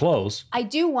even close. I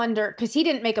do wonder because he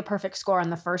didn't make a perfect score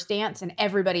on the first dance and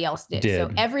everybody else did.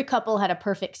 So every couple had a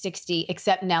perfect 60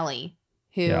 except Nelly,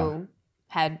 who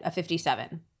had a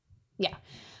 57. Yeah.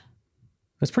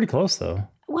 That's pretty close though.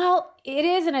 Well, it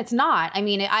is and it's not. I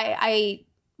mean, I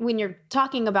when you're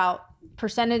talking about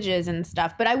percentages and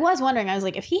stuff, but I was wondering, I was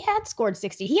like, if he had scored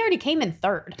 60, he already came in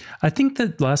third. I think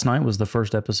that last night was the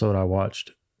first episode I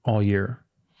watched all year.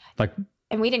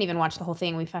 And we didn't even watch the whole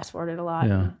thing. We fast forwarded a lot.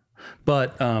 Yeah.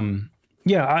 But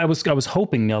I was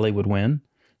hoping Nelly would win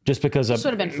just because this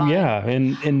would have been fun. Yeah.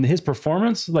 And his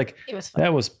performance, it was fun.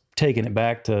 That was taking it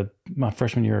back to my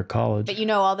freshman year of college.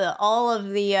 But all of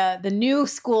the new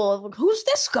school, who's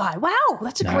this guy? Wow,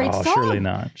 that's a great song. Surely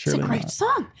not. It's a great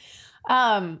song.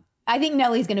 I think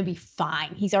Nelly's going to be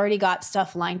fine. He's already got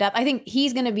stuff lined up. I think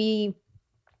he's going to be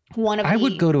I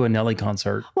would go to a Nelly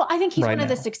concert. Well, I think he's one of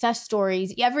the success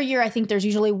stories. Every year, I think there's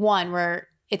usually one where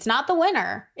it's not the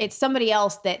winner. It's somebody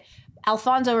else that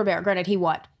Alfonso Ribeiro, granted, he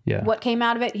won. Yeah. What came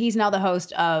out of it? He's now the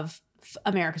host of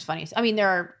America's Funniest. I mean,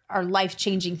 there are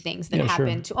life-changing things that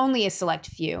happen to only a select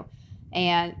few.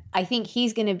 And I think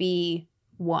he's going to be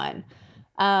one.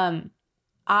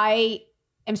 I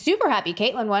am super happy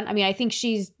Caitlin won. I mean, I think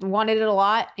she's wanted it a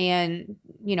lot. And,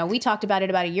 we talked about it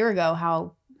about a year ago,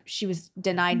 how she was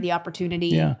denied the opportunity.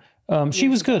 Yeah. She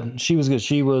was good. She was good.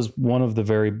 She was one of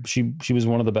the she was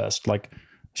one of the best.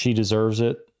 She deserves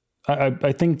it.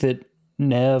 I think that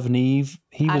Neve,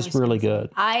 he was really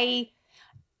good.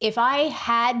 If I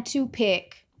had to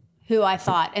pick who I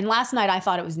thought, and last night I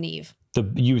thought it was Neve.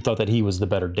 You thought that he was the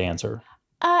better dancer?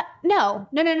 No.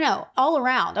 All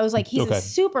around. I was like, he's a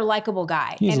super likable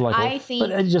guy. I think,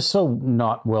 but just so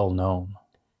not well known.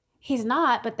 He's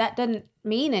not, but that doesn't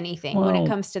mean anything when it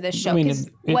comes to this show. I mean,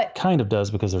 it kind of does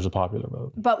because there's a popular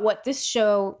vote. But what this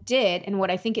show did, and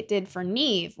what I think it did for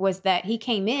Neve, was that he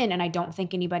came in, and I don't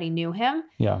think anybody knew him.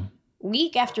 Yeah.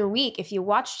 Week after week, if you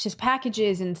watched his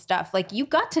packages and stuff, you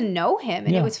got to know him,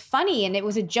 and it was funny, and it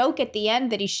was a joke at the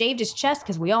end that he shaved his chest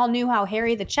because we all knew how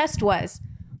hairy the chest was.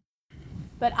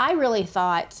 But I really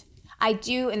thought,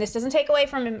 and this doesn't take away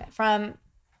from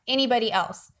anybody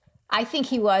else, I think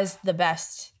he was the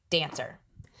best dancer.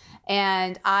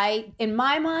 And in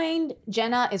my mind,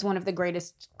 Jenna is one of the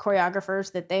greatest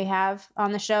choreographers that they have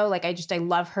on the show. I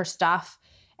love her stuff.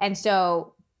 And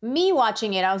so me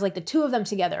watching it, I was like, the two of them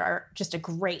together are just a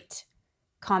great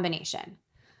combination.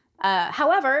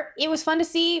 However, it was fun to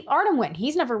see Artem win.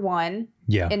 He's never won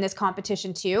in this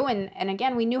competition too. And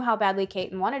again, we knew how badly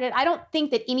Caitlin wanted it. I don't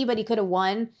think that anybody could have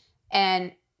won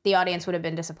and the audience would have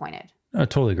been disappointed. I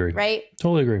totally agree. Right?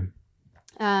 Totally agree.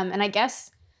 And I guess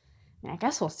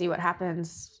we'll see what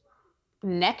happens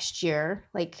next year.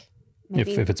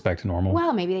 Maybe, if it's back to normal.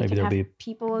 Well, maybe they can have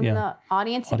people in the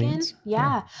audience again.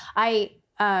 Yeah.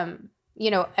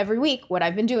 every week what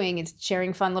I've been doing is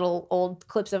sharing fun little old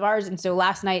clips of ours. And so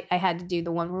last night I had to do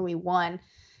the one where we won.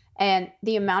 And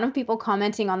the amount of people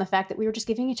commenting on the fact that we were just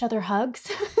giving each other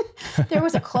hugs, there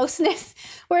was a closeness.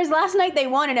 Whereas last night they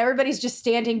won and everybody's just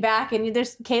standing back and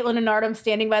there's Caitlin and Artem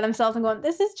standing by themselves and going,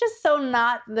 this is just so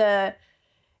not the,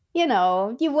 you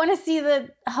want to see the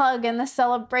hug and the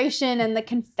celebration and the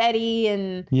confetti.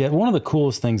 And yeah, one of the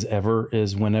coolest things ever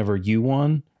is whenever you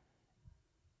won,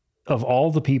 of all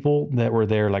the people that were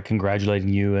there, like congratulating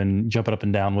you and jumping up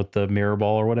and down with the mirror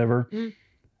ball or whatever,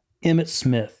 Emmett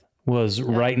Smith was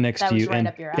right next to you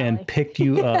and picked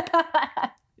you up.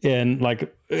 And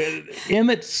like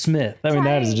Emmett Smith, I mean,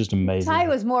 that is just amazing. Ty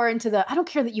was more into I don't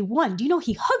care that you won. Do you know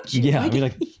he hugged you? Yeah, I mean,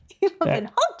 like, he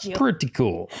hugged you. Pretty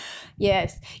cool.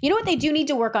 Yes. You know what they do need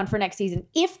to work on for next season,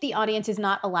 if the audience is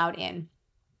not allowed in,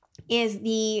 is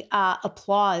the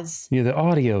applause. Yeah, the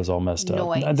audio is all messed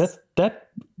noise. up. That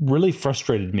really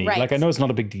frustrated me. Right. Like, I know it's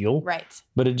not a big deal. Right.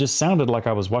 But it just sounded like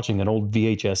I was watching an old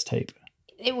VHS tape.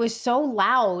 It was so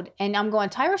loud. And I'm going,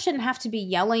 Tyra shouldn't have to be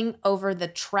yelling over the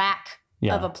track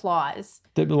of applause.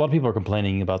 A lot of people are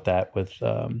complaining about that with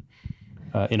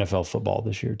NFL football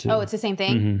this year, too. Oh, it's the same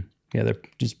thing? Mm-hmm. Yeah,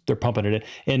 they're pumping it in.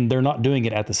 And they're not doing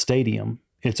it at the stadium.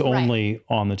 It's only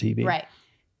on the TV. Right.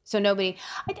 So nobody...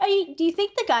 do you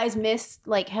think the guys miss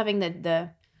like having the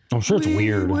I'm sure it's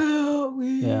weird.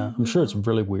 Yeah, I'm sure it's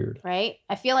really weird. Right?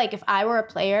 I feel like if I were a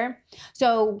player...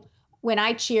 So when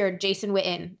I cheered Jason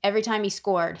Witten, every time he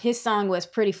scored, his song was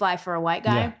Pretty Fly for a White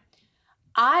Guy. Yeah.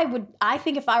 I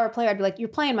think if I were a player, I'd be like, you're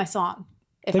playing my song.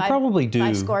 They probably do. If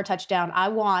I score a touchdown, I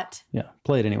want... Yeah,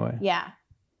 play it anyway. Yeah.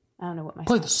 I don't know what my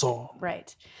Play the song.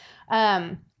 Right.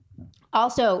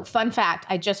 Also, fun fact,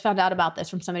 I just found out about this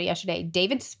from somebody yesterday.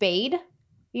 David Spade,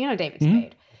 you know David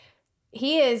Spade.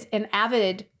 He is an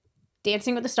avid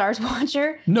Dancing with the Stars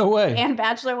watcher. No way. And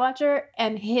Bachelor watcher.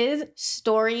 And his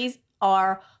stories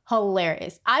are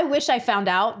hilarious. I wish I found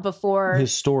out before.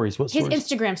 His stories? What stories? His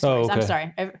Instagram stories. Oh, okay. I'm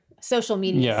sorry. Social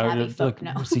media savvy folk.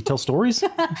 No. Does he tell stories?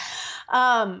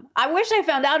 I wish I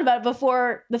found out about it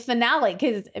before the finale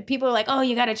because people are like, oh,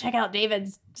 you got to check out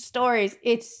David's stories.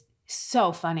 It's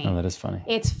so funny. Oh, that is funny.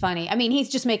 It's funny. I mean, he's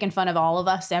just making fun of all of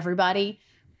us, everybody.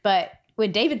 But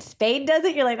when David Spade does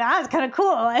it, you're like, it's kind of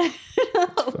cool.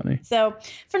 It's funny. So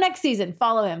for next season,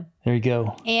 follow him. There you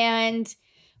go. And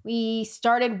we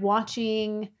started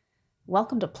watching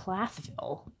Welcome to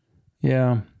Plathville.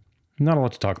 Yeah. Not a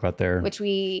lot to talk about there. Which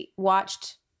we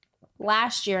watched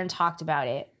last year and talked about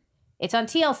it. It's on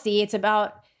TLC. It's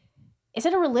about, is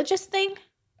it a religious thing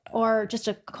or just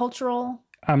a cultural?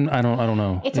 I don't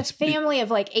know. It's a family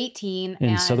of like 18 in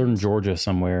and southern Georgia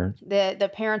somewhere. The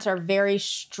parents are very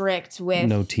strict with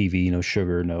no TV, no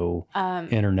sugar, no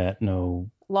internet,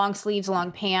 no long sleeves,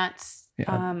 long pants.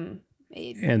 Yeah.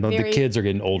 And the kids are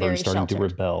getting older and starting to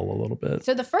rebel a little bit.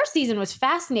 So the first season was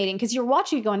fascinating because you're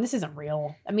watching going, this isn't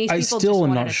real. I mean, I still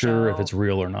am not sure if it's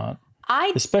real or not.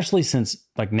 Especially since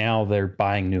like now they're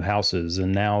buying new houses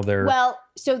and now they're... Well,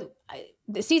 so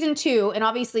the season 2, and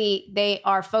obviously they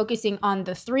are focusing on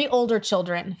the 3 older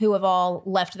children who have all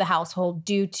left the household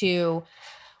due to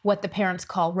what the parents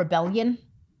call rebellion.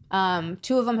 2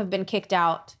 of them have been kicked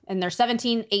out and they're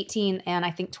 17, 18, and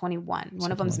I think 21.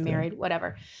 One of them's married,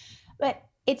 whatever. But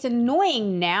it's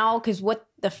annoying now because what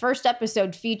the first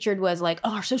episode featured was like,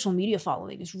 our social media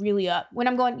following is really up. When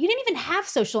I'm going, you didn't even have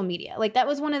social media. Like that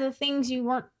was one of the things you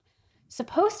weren't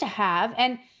supposed to have.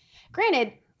 And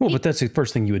granted. Well, but that's the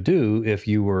first thing you would do if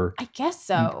you were. I guess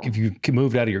so. If you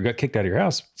got kicked out of your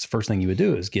house, it's the first thing you would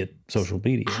do is get social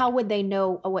media. How would they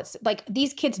know what's like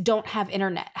these kids don't have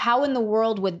internet. How in the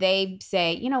world would they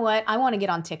say, you know what, I want to get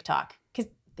on TikTok?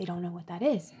 Because they don't know what that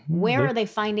is. Where are they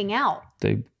finding out?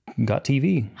 They got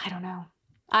TV. I don't know.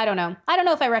 I don't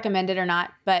know if I recommend it or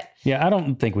not, but yeah, I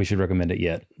don't think we should recommend it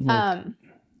yet.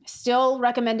 Still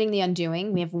recommending The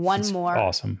Undoing. We have one more.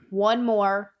 Awesome. One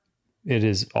more. It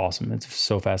is awesome. It's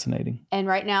so fascinating. And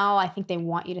right now, I think they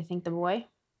want you to think the boy.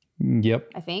 Yep.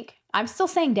 I think. I'm still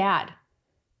saying dad.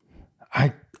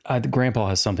 The grandpa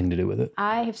has something to do with it.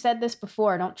 I have said this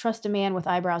before. Don't trust a man with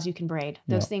eyebrows you can braid.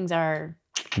 Those things are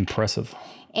impressive.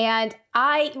 And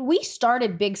we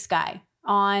started Big Sky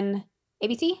on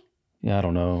ABC. Yeah, I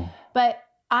don't know. But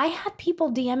I had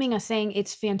people DMing us saying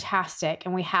it's fantastic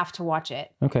and we have to watch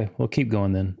it. Okay, well, keep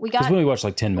going then. Because we only watched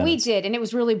like 10 minutes. We did, and it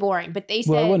was really boring. But they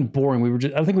said, well, it wasn't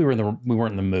boring. I think we weren't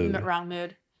in the mood. Wrong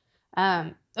mood.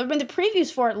 I mean, the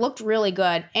previews for it looked really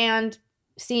good, and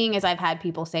seeing as I've had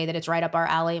people say that it's right up our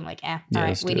alley, I'm like, all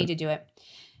right, we need to do it.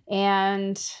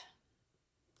 And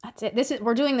that's it.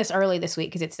 We're doing this early this week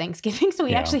because it's Thanksgiving, so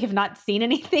we actually have not seen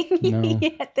anything yet this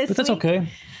week. But that's okay.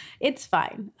 It's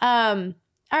fine.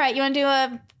 All right, you want to do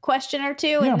a question or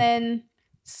two and then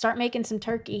start making some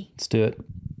turkey? Let's do it.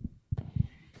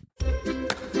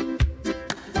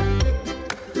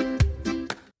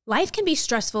 Life can be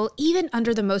stressful even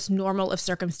under the most normal of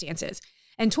circumstances.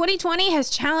 And 2020 has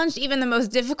challenged even the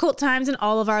most difficult times in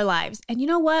all of our lives. And you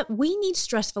know what? We need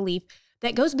stress relief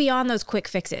that goes beyond those quick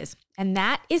fixes. And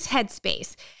that is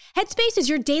Headspace. Headspace is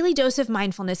your daily dose of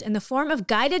mindfulness in the form of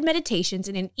guided meditations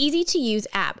in an easy-to-use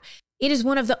app. It is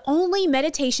one of the only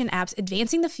meditation apps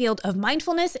advancing the field of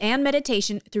mindfulness and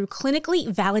meditation through clinically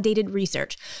validated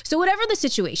research. So whatever the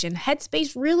situation,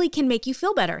 Headspace really can make you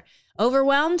feel better.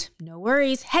 Overwhelmed? No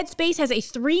worries. Headspace has a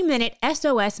 3-minute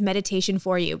SOS meditation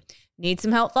for you. Need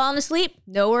some help falling asleep?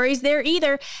 No worries there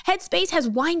either. Headspace has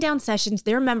wind-down sessions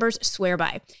their members swear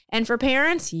by. And for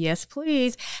parents, yes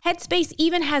please, Headspace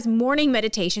even has morning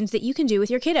meditations that you can do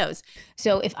with your kiddos.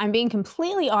 So if I'm being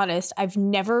completely honest, I've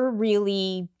never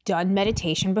really done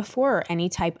meditation before or any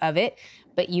type of it.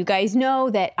 But you guys know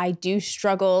that I do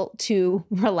struggle to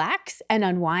relax and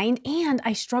unwind, and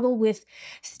I struggle with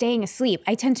staying asleep.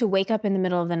 I tend to wake up in the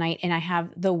middle of the night and I have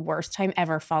the worst time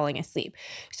ever falling asleep.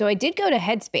 So I did go to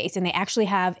Headspace, and they actually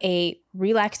have a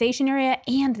relaxation area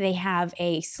and they have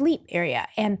a sleep area.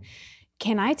 And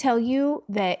can I tell you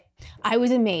that I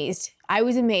was amazed. I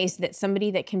was amazed that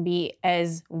somebody that can be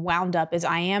as wound up as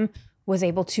I am was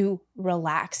able to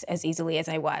relax as easily as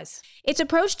I was. Its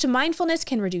approach to mindfulness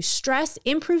can reduce stress,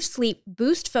 improve sleep,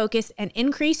 boost focus, and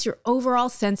increase your overall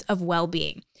sense of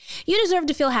well-being. You deserve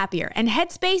to feel happier, and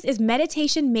Headspace is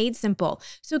meditation made simple.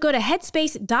 So go to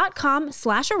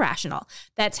headspace.com/irrational.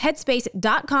 That's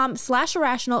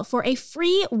headspace.com/irrational for a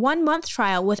free 1-month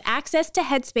trial with access to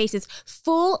Headspace's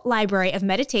full library of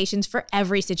meditations for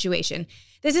every situation.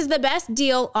 This is the best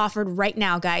deal offered right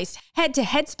now, guys. Head to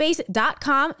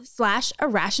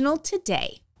headspace.com/irrational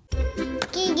today.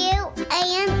 G-U-A-N-I-E.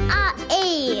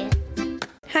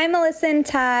 Hi, Melissa and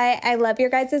Ty. I love your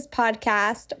guys'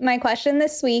 podcast. My question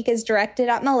this week is directed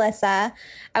at Melissa.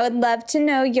 I would love to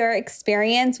know your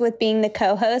experience with being the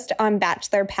co-host on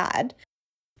Bachelor Pad.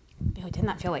 Oh, didn't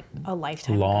that feel like a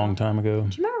lifetime Long time ago.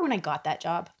 Do you remember when I got that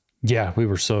job? Yeah, we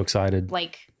were so excited.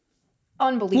 Like,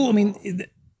 unbelievable. Well, I mean,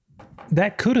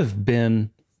 that could have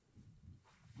been,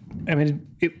 I mean,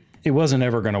 it wasn't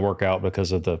ever going to work out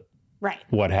because of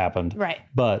what happened. Right.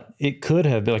 But it could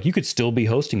have been, like, you could still be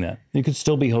hosting that. You could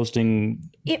still be hosting.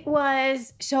 It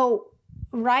was, so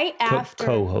right after.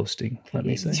 Co-hosting, let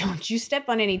me say. Don't you step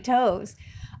on any toes.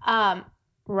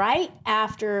 Right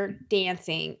after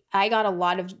dancing, I got a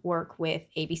lot of work with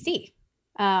ABC,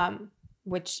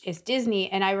 which is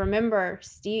Disney. And I remember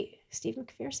Steve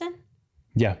McPherson?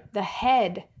 Yeah. The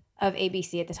head of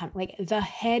ABC at the time, like the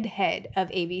head of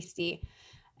ABC.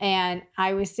 And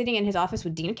I was sitting in his office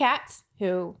with Dina Katz,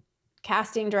 who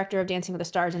casting director of Dancing with the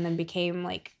Stars and then became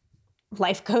like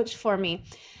life coach for me.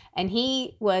 And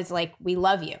he was like, we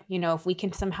love you. You know, if we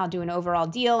can somehow do an overall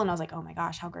deal. And I was like, oh my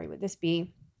gosh, how great would this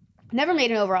be? Never made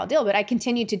an overall deal, but I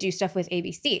continued to do stuff with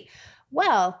ABC.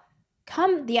 Well,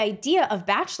 come the idea of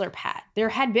Bachelor Pad, there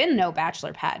had been no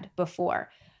Bachelor Pad before.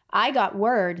 I got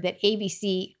word that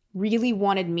ABC really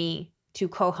wanted me to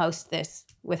co-host this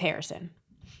with Harrison.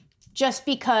 Just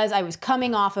because I was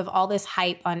coming off of all this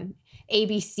hype on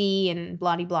ABC and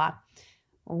blah-de-blah.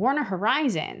 Warner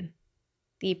Horizon,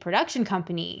 the production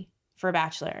company for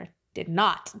Bachelor, did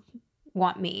not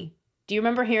want me. Do you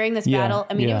remember hearing this battle?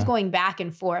 I mean, it was going back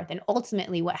and forth. And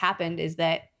ultimately what happened is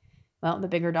that, well, the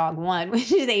bigger dog won,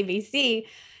 which is ABC.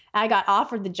 I got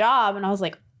offered the job and I was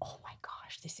like, oh my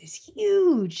gosh, this is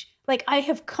huge. Like, I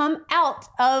have come out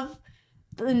of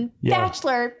the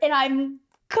Bachelor and I'm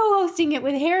co-hosting it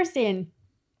with Harrison.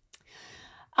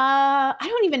 I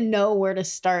don't even know where to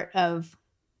start of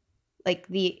like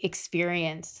the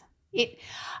experience.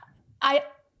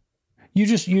 You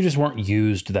just weren't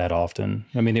used that often.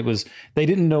 I mean, they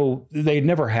didn't know, they'd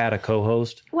never had a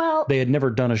co-host. Well, they had never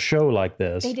done a show like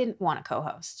this. They didn't want a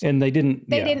co-host. And they didn't.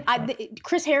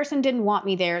 Chris Harrison didn't want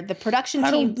me there. The production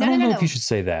team. I don't know if you should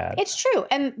say that. It's true.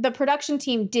 And the production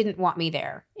team didn't want me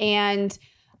there. And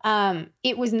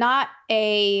it was not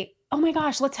oh my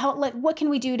gosh, let's help. What can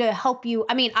we do to help you?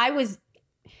 I mean, I was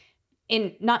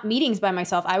in not meetings by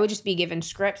myself. I would just be given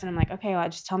scripts and I'm like, okay, well,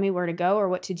 just tell me where to go or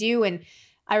what to do. And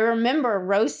I remember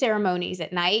rose ceremonies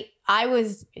at night. I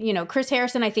was, Chris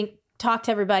Harrison, I think, talked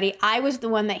to everybody. I was the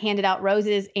one that handed out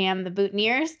roses and the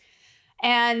boutonnieres.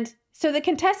 And so the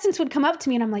contestants would come up to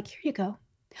me and I'm like, here you go.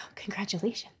 Oh,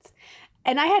 congratulations.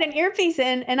 And I had an earpiece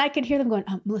in and I could hear them going,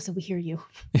 Melissa, we hear you.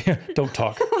 Yeah, don't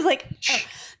talk. I was like, oh.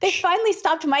 They finally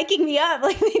stopped miking me up.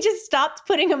 Like they just stopped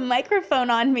putting a microphone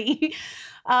on me.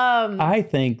 I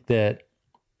think that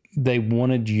they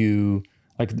wanted you,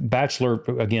 Like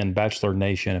Bachelor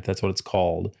Nation, if that's what it's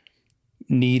called,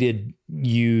 needed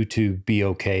you to be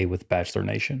okay with Bachelor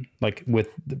Nation, like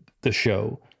with the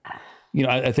show. You know,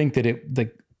 I think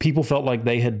that people felt like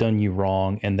they had done you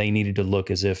wrong and they needed to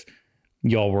look as if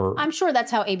y'all were. I'm sure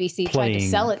that's how ABC tried to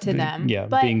sell it to them. Yeah,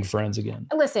 but being friends again.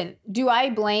 Listen, do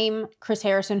I blame Chris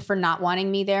Harrison for not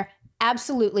wanting me there?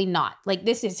 Absolutely not. Like,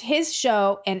 this is his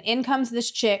show, and in comes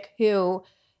this chick who,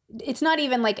 it's not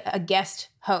even like a guest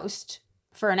host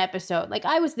for an episode. Like,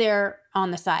 I was there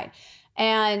on the side,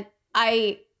 and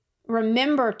I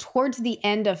remember towards the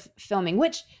end of filming,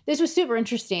 which this was super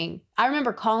interesting. I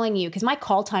remember calling you because my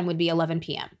call time would be 11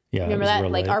 p.m. Yeah, remember that?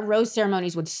 Like, our rose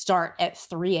ceremonies would start at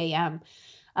 3 a.m.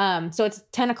 So it's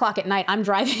 10 o'clock at night. I'm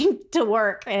driving to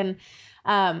work. And,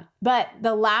 but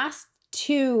the last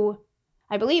two,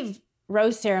 I believe,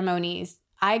 rose ceremonies,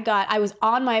 I was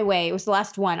on my way. It was the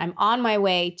last one. I'm on my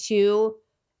way to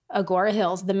Agora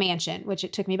Hills, the mansion, which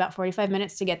it took me about 45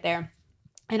 minutes to get there.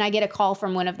 And I get a call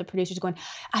from one of the producers going,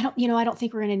 I don't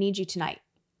think we're going to need you tonight.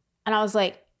 And I was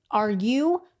like, are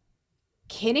you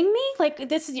kidding me? Like,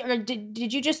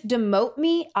 did you just demote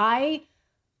me? I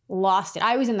lost it.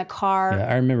 I was in the car.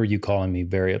 Yeah, I remember you calling me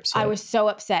very upset. I was so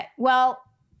upset. Well,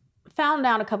 found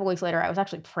out a couple weeks later I was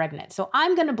actually pregnant. So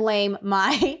I'm going to blame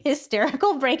my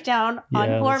hysterical breakdown on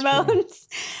hormones.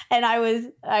 And I was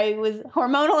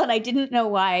hormonal and I didn't know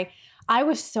why. I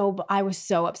was so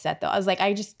upset though. I was like,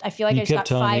 I feel like I just got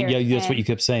fired. Yeah, that's what you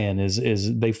kept saying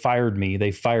is they fired me.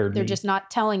 They're just not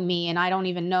telling me, and I don't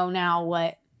even know now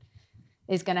what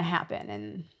is going to happen.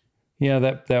 And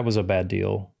yeah, that was a bad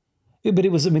deal. But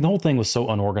it was, the whole thing was so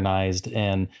unorganized,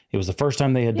 and it was the first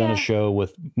time they had done a show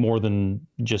with more than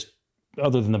just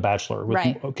other than The Bachelor,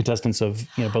 with contestants of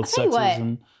both sexes.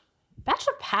 And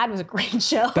Bachelor Pad was a great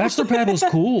show. Bachelor Pad was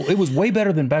cool. It was way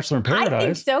better than Bachelor in Paradise. I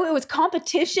think so. It was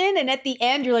competition, and at the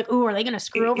end, you're like, "Ooh, are they going to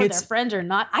screw over their friends or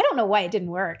not?" I don't know why it didn't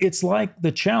work. It's like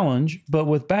The Challenge, but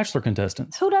with Bachelor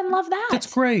contestants. Who doesn't love that?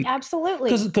 It's great.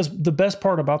 Absolutely. Because the best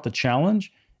part about The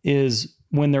Challenge is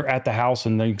when they're at the house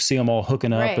and you see them all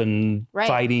hooking up and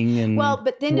fighting and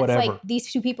but then whatever. It's like these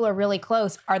two people are really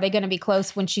close. Are they going to be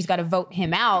close when she's got to vote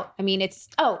him out? I mean,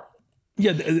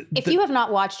 yeah. If you have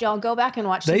not watched, y'all go back and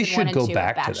watch. They season 1 should and go 2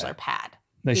 back of to Bachelor that. Pad.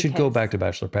 They should go back to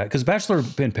Bachelor Pad because Bachelor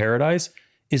in Paradise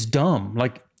is dumb.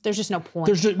 Like there's just no point.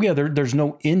 There's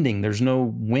no ending. There's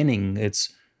no winning.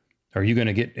 It's are you going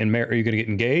to get are you going to get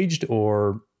engaged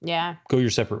or go your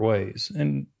separate ways?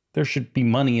 And there should be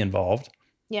money involved.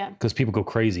 Yeah, because people go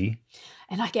crazy.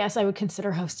 And I guess I would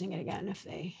consider hosting it again if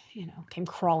they came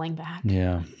crawling back.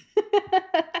 Yeah.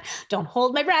 Don't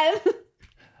hold my breath.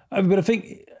 But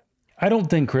I don't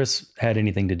think Chris had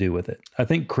anything to do with it. I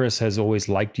think Chris has always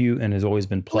liked you and has always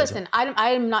been pleasant. Listen,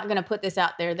 I'm not going to put this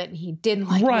out there that he didn't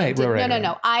like me. Right.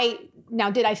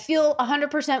 No. Did I feel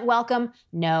 100% welcome?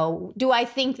 No. Do I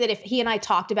think that if he and I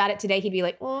talked about it today, he'd be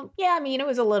like, well, yeah, I mean, it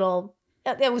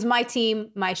was my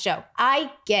team, my show.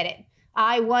 I get it.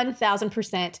 I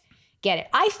 1000% get it.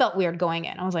 I felt weird going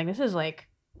in. I was like, this is like,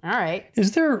 all right.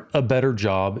 Is there a better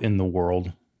job in the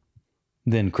world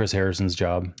than Chris Harrison's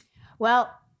job? Well,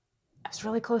 I was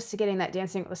really close to getting that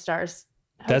Dancing with the Stars.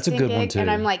 That's a good one too. And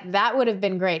I'm like, that would have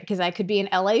been great because I could be in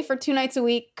LA for 2 nights a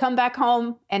week, come back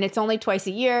home, and it's only twice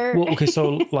a year. Well, okay,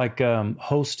 so like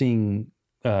hosting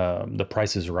The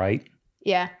Price is Right.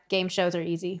 Yeah, game shows are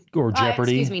easy. Or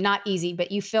Jeopardy. Excuse me, not easy,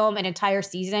 but you film an entire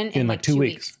season in like 2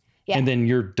 weeks. Yeah. And then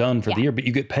you're done for the year, but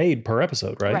you get paid per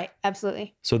episode, right? Right,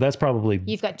 absolutely. So that's probably...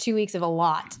 You've got 2 weeks of a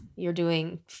lot. You're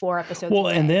doing 4 episodes. Well,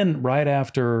 and then right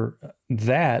after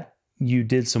that, you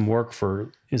did some work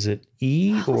for, is it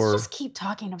E? Let's just keep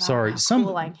talking about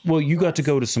you got to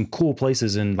go to some cool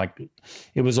places and like,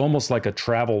 it was almost like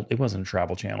it wasn't a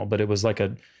travel channel, but it was like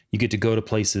you get to go to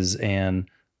places and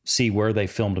see where they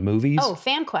filmed movies. Oh,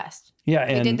 FanQuest. Yeah.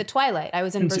 They did the Twilight. I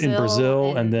was in Brazil. In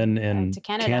Brazil and then in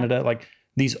Canada. Like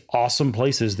these awesome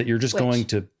places that you're just going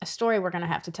to. A story we're going to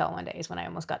have to tell one day is when I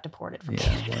almost got deported from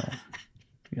Canada. Well,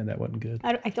 yeah, that wasn't good.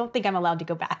 I don't think I'm allowed to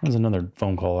go back. That was another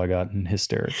phone call I got in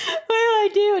hysterics. What do I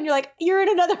do? And you're like, you're in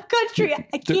another country.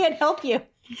 I can't help you.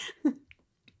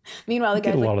 Meanwhile, the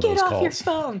guy's like, get off your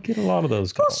phone. Get a lot of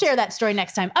those calls. We'll share that story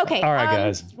next time. Okay. All right,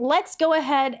 guys. Let's go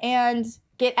ahead and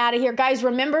get out of here. Guys,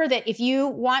 remember that if you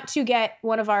want to get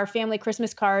one of our family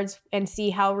Christmas cards and see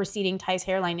how receding Ty's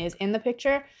hairline is in the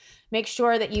picture, make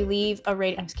sure that you leave a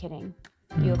rating. I'm just kidding.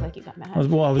 You look like you got mad. I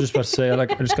was just about to say, I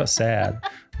just got sad.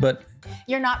 But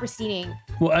you're not receding.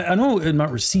 Well, I know I'm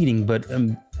not receding, but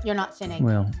you're not thinning.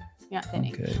 Well, you're not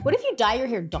thinning. Okay. What if you dye your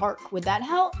hair dark? Would that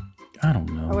help? I don't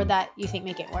know. Or would that, you think,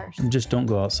 make it worse? Just don't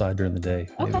go outside during the day.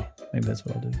 Maybe. Okay. Maybe that's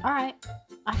what I'll do. All right.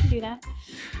 I can do that.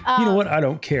 You know what? I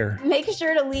don't care. Make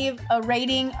sure to leave a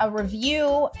rating, a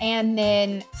review, and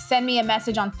then send me a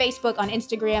message on Facebook, on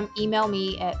Instagram. Email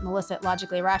me at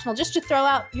melissa@logicallyirrational, just to throw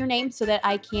out your name so that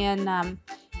I can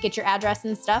get your address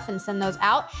and stuff and send those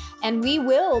out. And we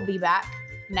will be back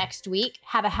next week.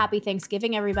 Have a happy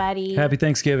Thanksgiving, everybody. Happy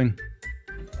Thanksgiving.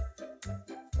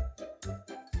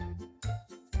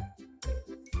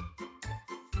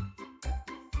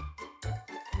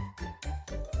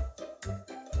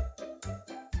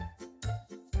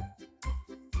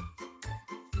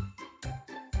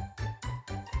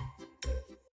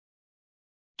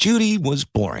 Judy was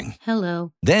boring.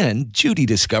 Hello. Then Judy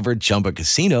discovered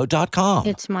ChumbaCasino.com.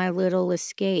 It's my little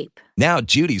escape. Now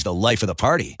Judy's the life of the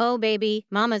party. Oh, baby,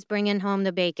 mama's bringing home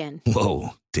the bacon. Whoa,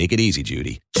 take it easy,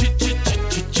 Judy.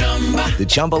 The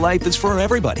Chumba life is for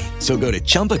everybody. So go to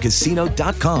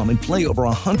ChumbaCasino.com and play over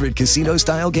 100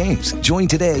 casino-style games. Join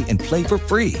today and play for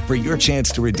free for your chance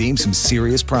to redeem some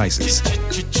serious prizes.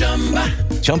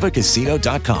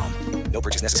 ChumbaCasino.com. No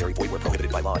purchase necessary. Void where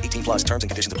prohibited by law. 18+ terms and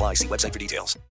conditions apply. See website for details.